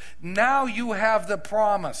Jesus, now you have the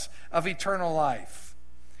promise of eternal life.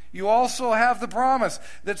 You also have the promise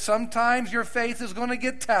that sometimes your faith is going to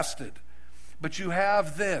get tested. But you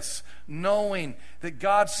have this, knowing that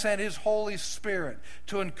God sent his Holy Spirit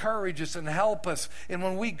to encourage us and help us. And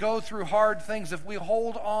when we go through hard things, if we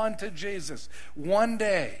hold on to Jesus, one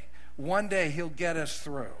day he'll get us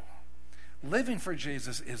through. Living for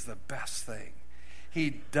Jesus is the best thing.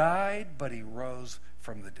 He died, but he rose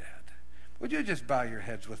from the dead. Would you just bow your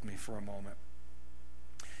heads with me for a moment?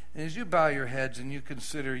 And as you bow your heads and you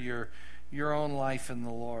consider your own life in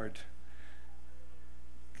the Lord,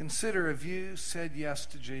 consider, have you said yes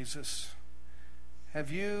to Jesus? Have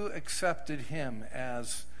you accepted him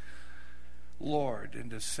as Lord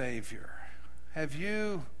and as Savior? Have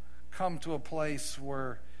you come to a place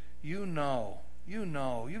where you know,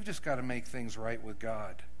 you've just got to make things right with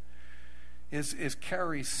God? As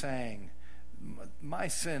Carrie sang, my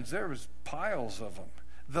sins, there was piles of them.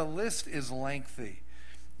 The list is lengthy.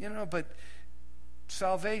 But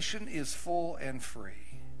salvation is full and free.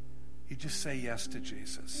 You just say yes to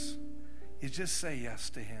Jesus. You just say yes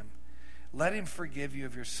to him. Let him forgive you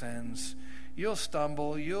of your sins. You'll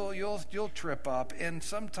stumble, you'll trip up, and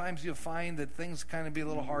sometimes you'll find that things kind of be a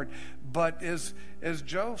little hard. But as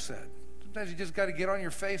Joe said, sometimes you just got to get on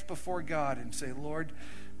your face before God and say, Lord,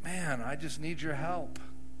 man, I just need your help.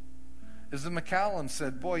 As the McCallum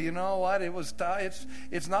said, boy, you know what?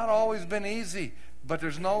 It's not always been easy, but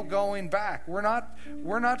there's no going back. We're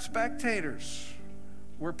not spectators.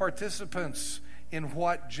 We're participants in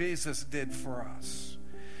what Jesus did for us.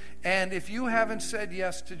 And if you haven't said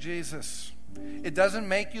yes to Jesus, it doesn't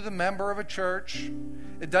make you the member of a church.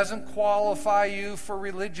 It doesn't qualify you for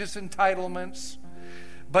religious entitlements.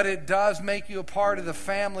 But it does make you a part of the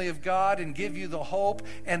family of God and give you the hope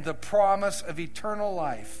and the promise of eternal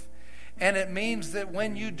life. And it means that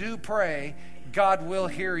when you do pray, God will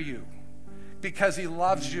hear you because he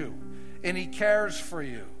loves you and he cares for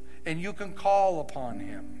you. And you can call upon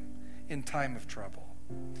him in time of trouble.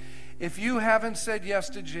 If you haven't said yes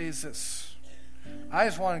to Jesus, I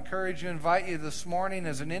just want to encourage you, invite you this morning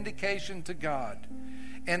as an indication to God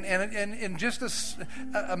and just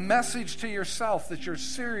a message to yourself that you're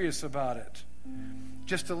serious about it.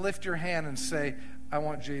 Just to lift your hand and say, I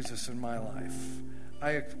want Jesus in my life.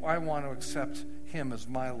 I want to accept him as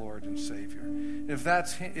my Lord and Savior. If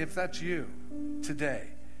that's you today,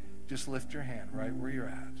 just lift your hand right where you're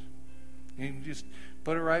at. You can just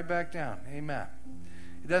put it right back down. Amen.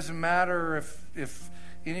 It doesn't matter if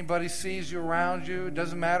anybody sees you around you. It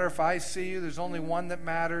doesn't matter if I see you. There's only one that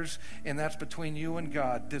matters, and that's between you and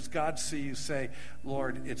God. Does God see you say,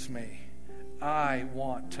 Lord, it's me. I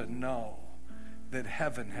want to know that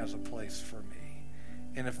heaven has a place for me.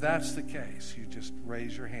 And if that's the case, you just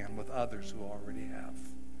raise your hand with others who already have.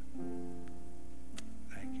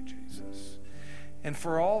 Thank you, Jesus. And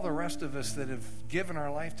for all the rest of us that have given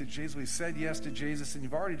our life to Jesus, we said yes to Jesus, and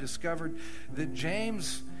you've already discovered that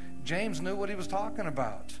James knew what he was talking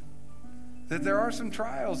about. that there are some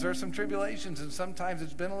trials, there are some tribulations, and sometimes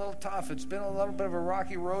it's been a little tough. It's been a little bit of a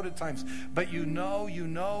rocky road at times. But you know,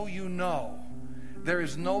 there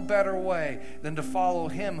is no better way than to follow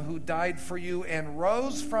him who died for you and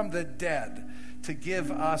rose from the dead to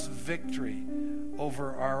give us victory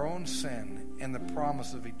over our own sin and the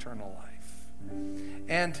promise of eternal life.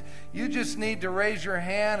 And you just need to raise your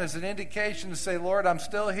hand as an indication to say, Lord, I'm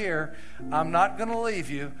still here. I'm not going to leave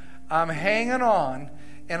you. I'm hanging on,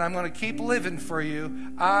 and I'm going to keep living for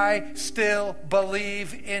you. I still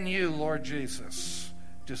believe in you, Lord Jesus.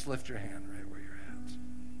 Just lift your hand right where you're at.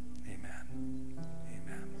 Amen.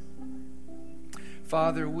 Amen.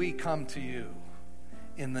 Father, we come to you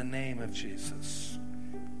in the name of Jesus.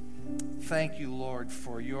 Thank you, Lord,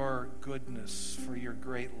 for your goodness, for your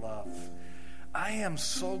great love. I am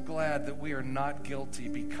so glad that we are not guilty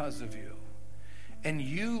because of you. And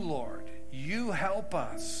you, Lord, you help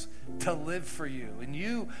us to live for you, and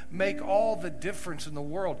you make all the difference in the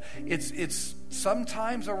world. It's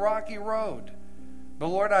sometimes a rocky road, but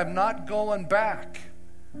Lord, I'm not going back.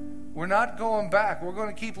 We're not going back. We're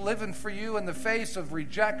going to keep living for you in the face of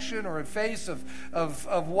rejection or in face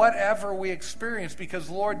of whatever we experience, because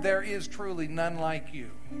Lord, there is truly none like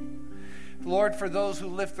you. Lord, for those who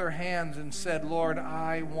lift their hands and said, Lord,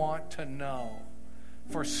 I want to know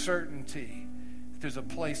for certainty there's a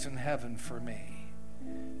place in heaven for me.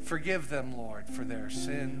 Forgive them, Lord, for their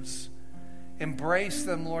sins. Embrace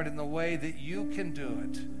them, Lord, in the way that you can do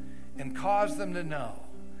it, and cause them to know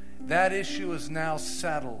that issue is now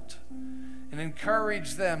settled. And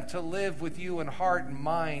encourage them to live with you in heart and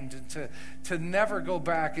mind, and to never go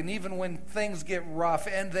back. And even when things get rough,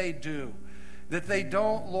 and they do, that they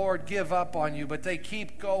don't, Lord, give up on you, but they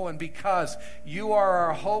keep going, because you are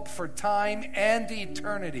our hope for time and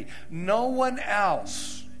eternity. No one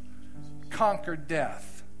else conquered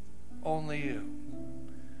death, only you.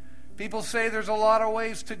 People say there's a lot of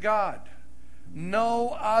ways to God.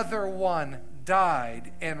 No other one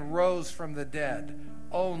died and rose from the dead,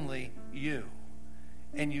 only you.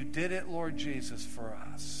 And you did it, Lord Jesus, for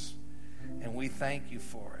us. And we thank you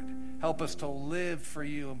for it. Help us to live for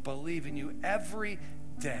you and believe in you every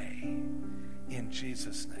day. In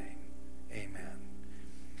Jesus' name, amen.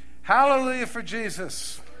 Hallelujah for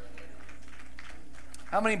Jesus.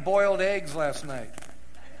 How many boiled eggs last night?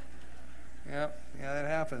 Yeah, that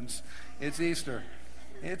happens. It's Easter.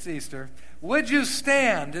 It's Easter. Would you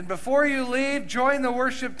stand? And before you leave, join the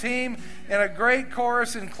worship team in a great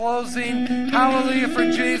chorus in closing. Hallelujah for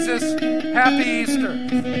Jesus. Happy Easter.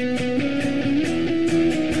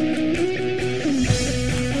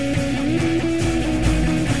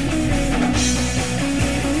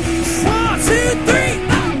 1, 2, 3.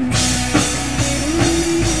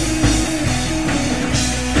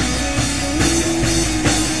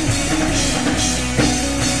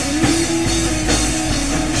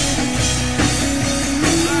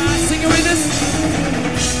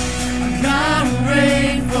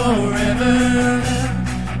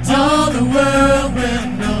 All the world will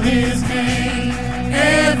know his name.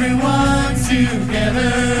 Everyone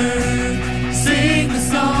together sing the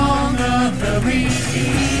song of the redeemed.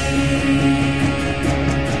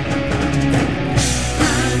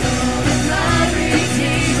 I know that my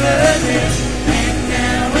Redeemer lives, and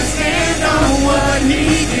now I stand on what he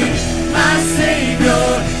did. My Savior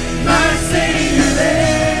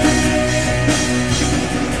lives.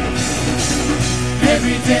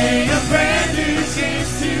 Every day a brand new chance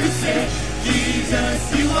to say, Jesus,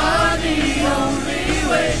 you are the only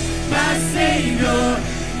way. My Savior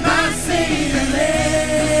lives.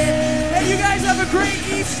 Hey, you guys have a great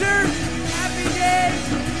Easter. Happy day.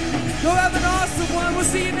 Go have an awesome one. We'll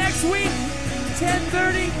see you next week,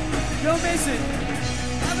 10:30. Don't miss it.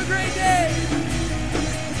 Have a great day.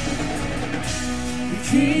 The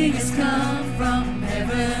King has come from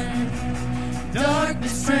heaven.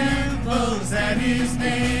 Darkness trembles at his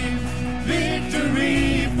name.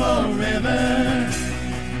 Victory forever.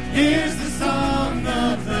 Here's the song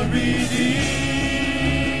of the redeemed.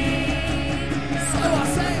 So I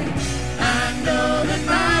say, I know that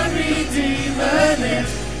my Redeemer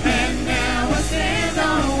lives, and now I stand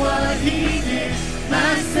on what he did.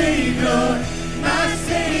 My Savior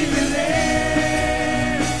lives.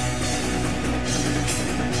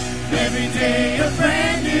 Every day a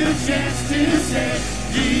brand new chance to say,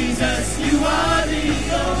 Jesus, you are the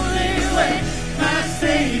only way. My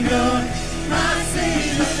Savior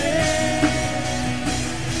lives.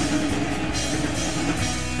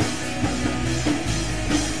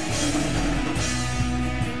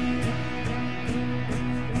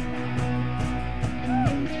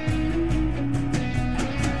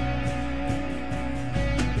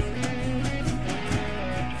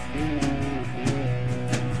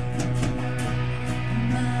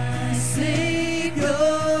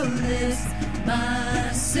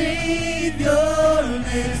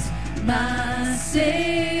 my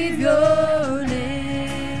Savior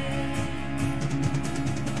lives.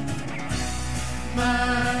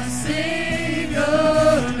 My Savior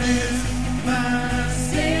lives. My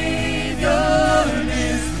Savior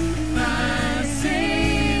lives. My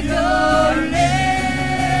Savior lives.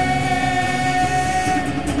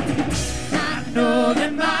 I know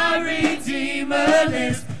that my Redeemer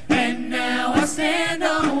lives, and now I stand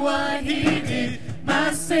on what He did.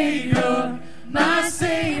 My Savior lives.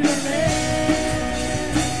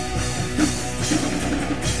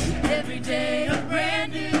 Every day a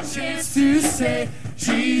brand new chance to say,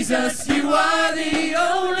 Jesus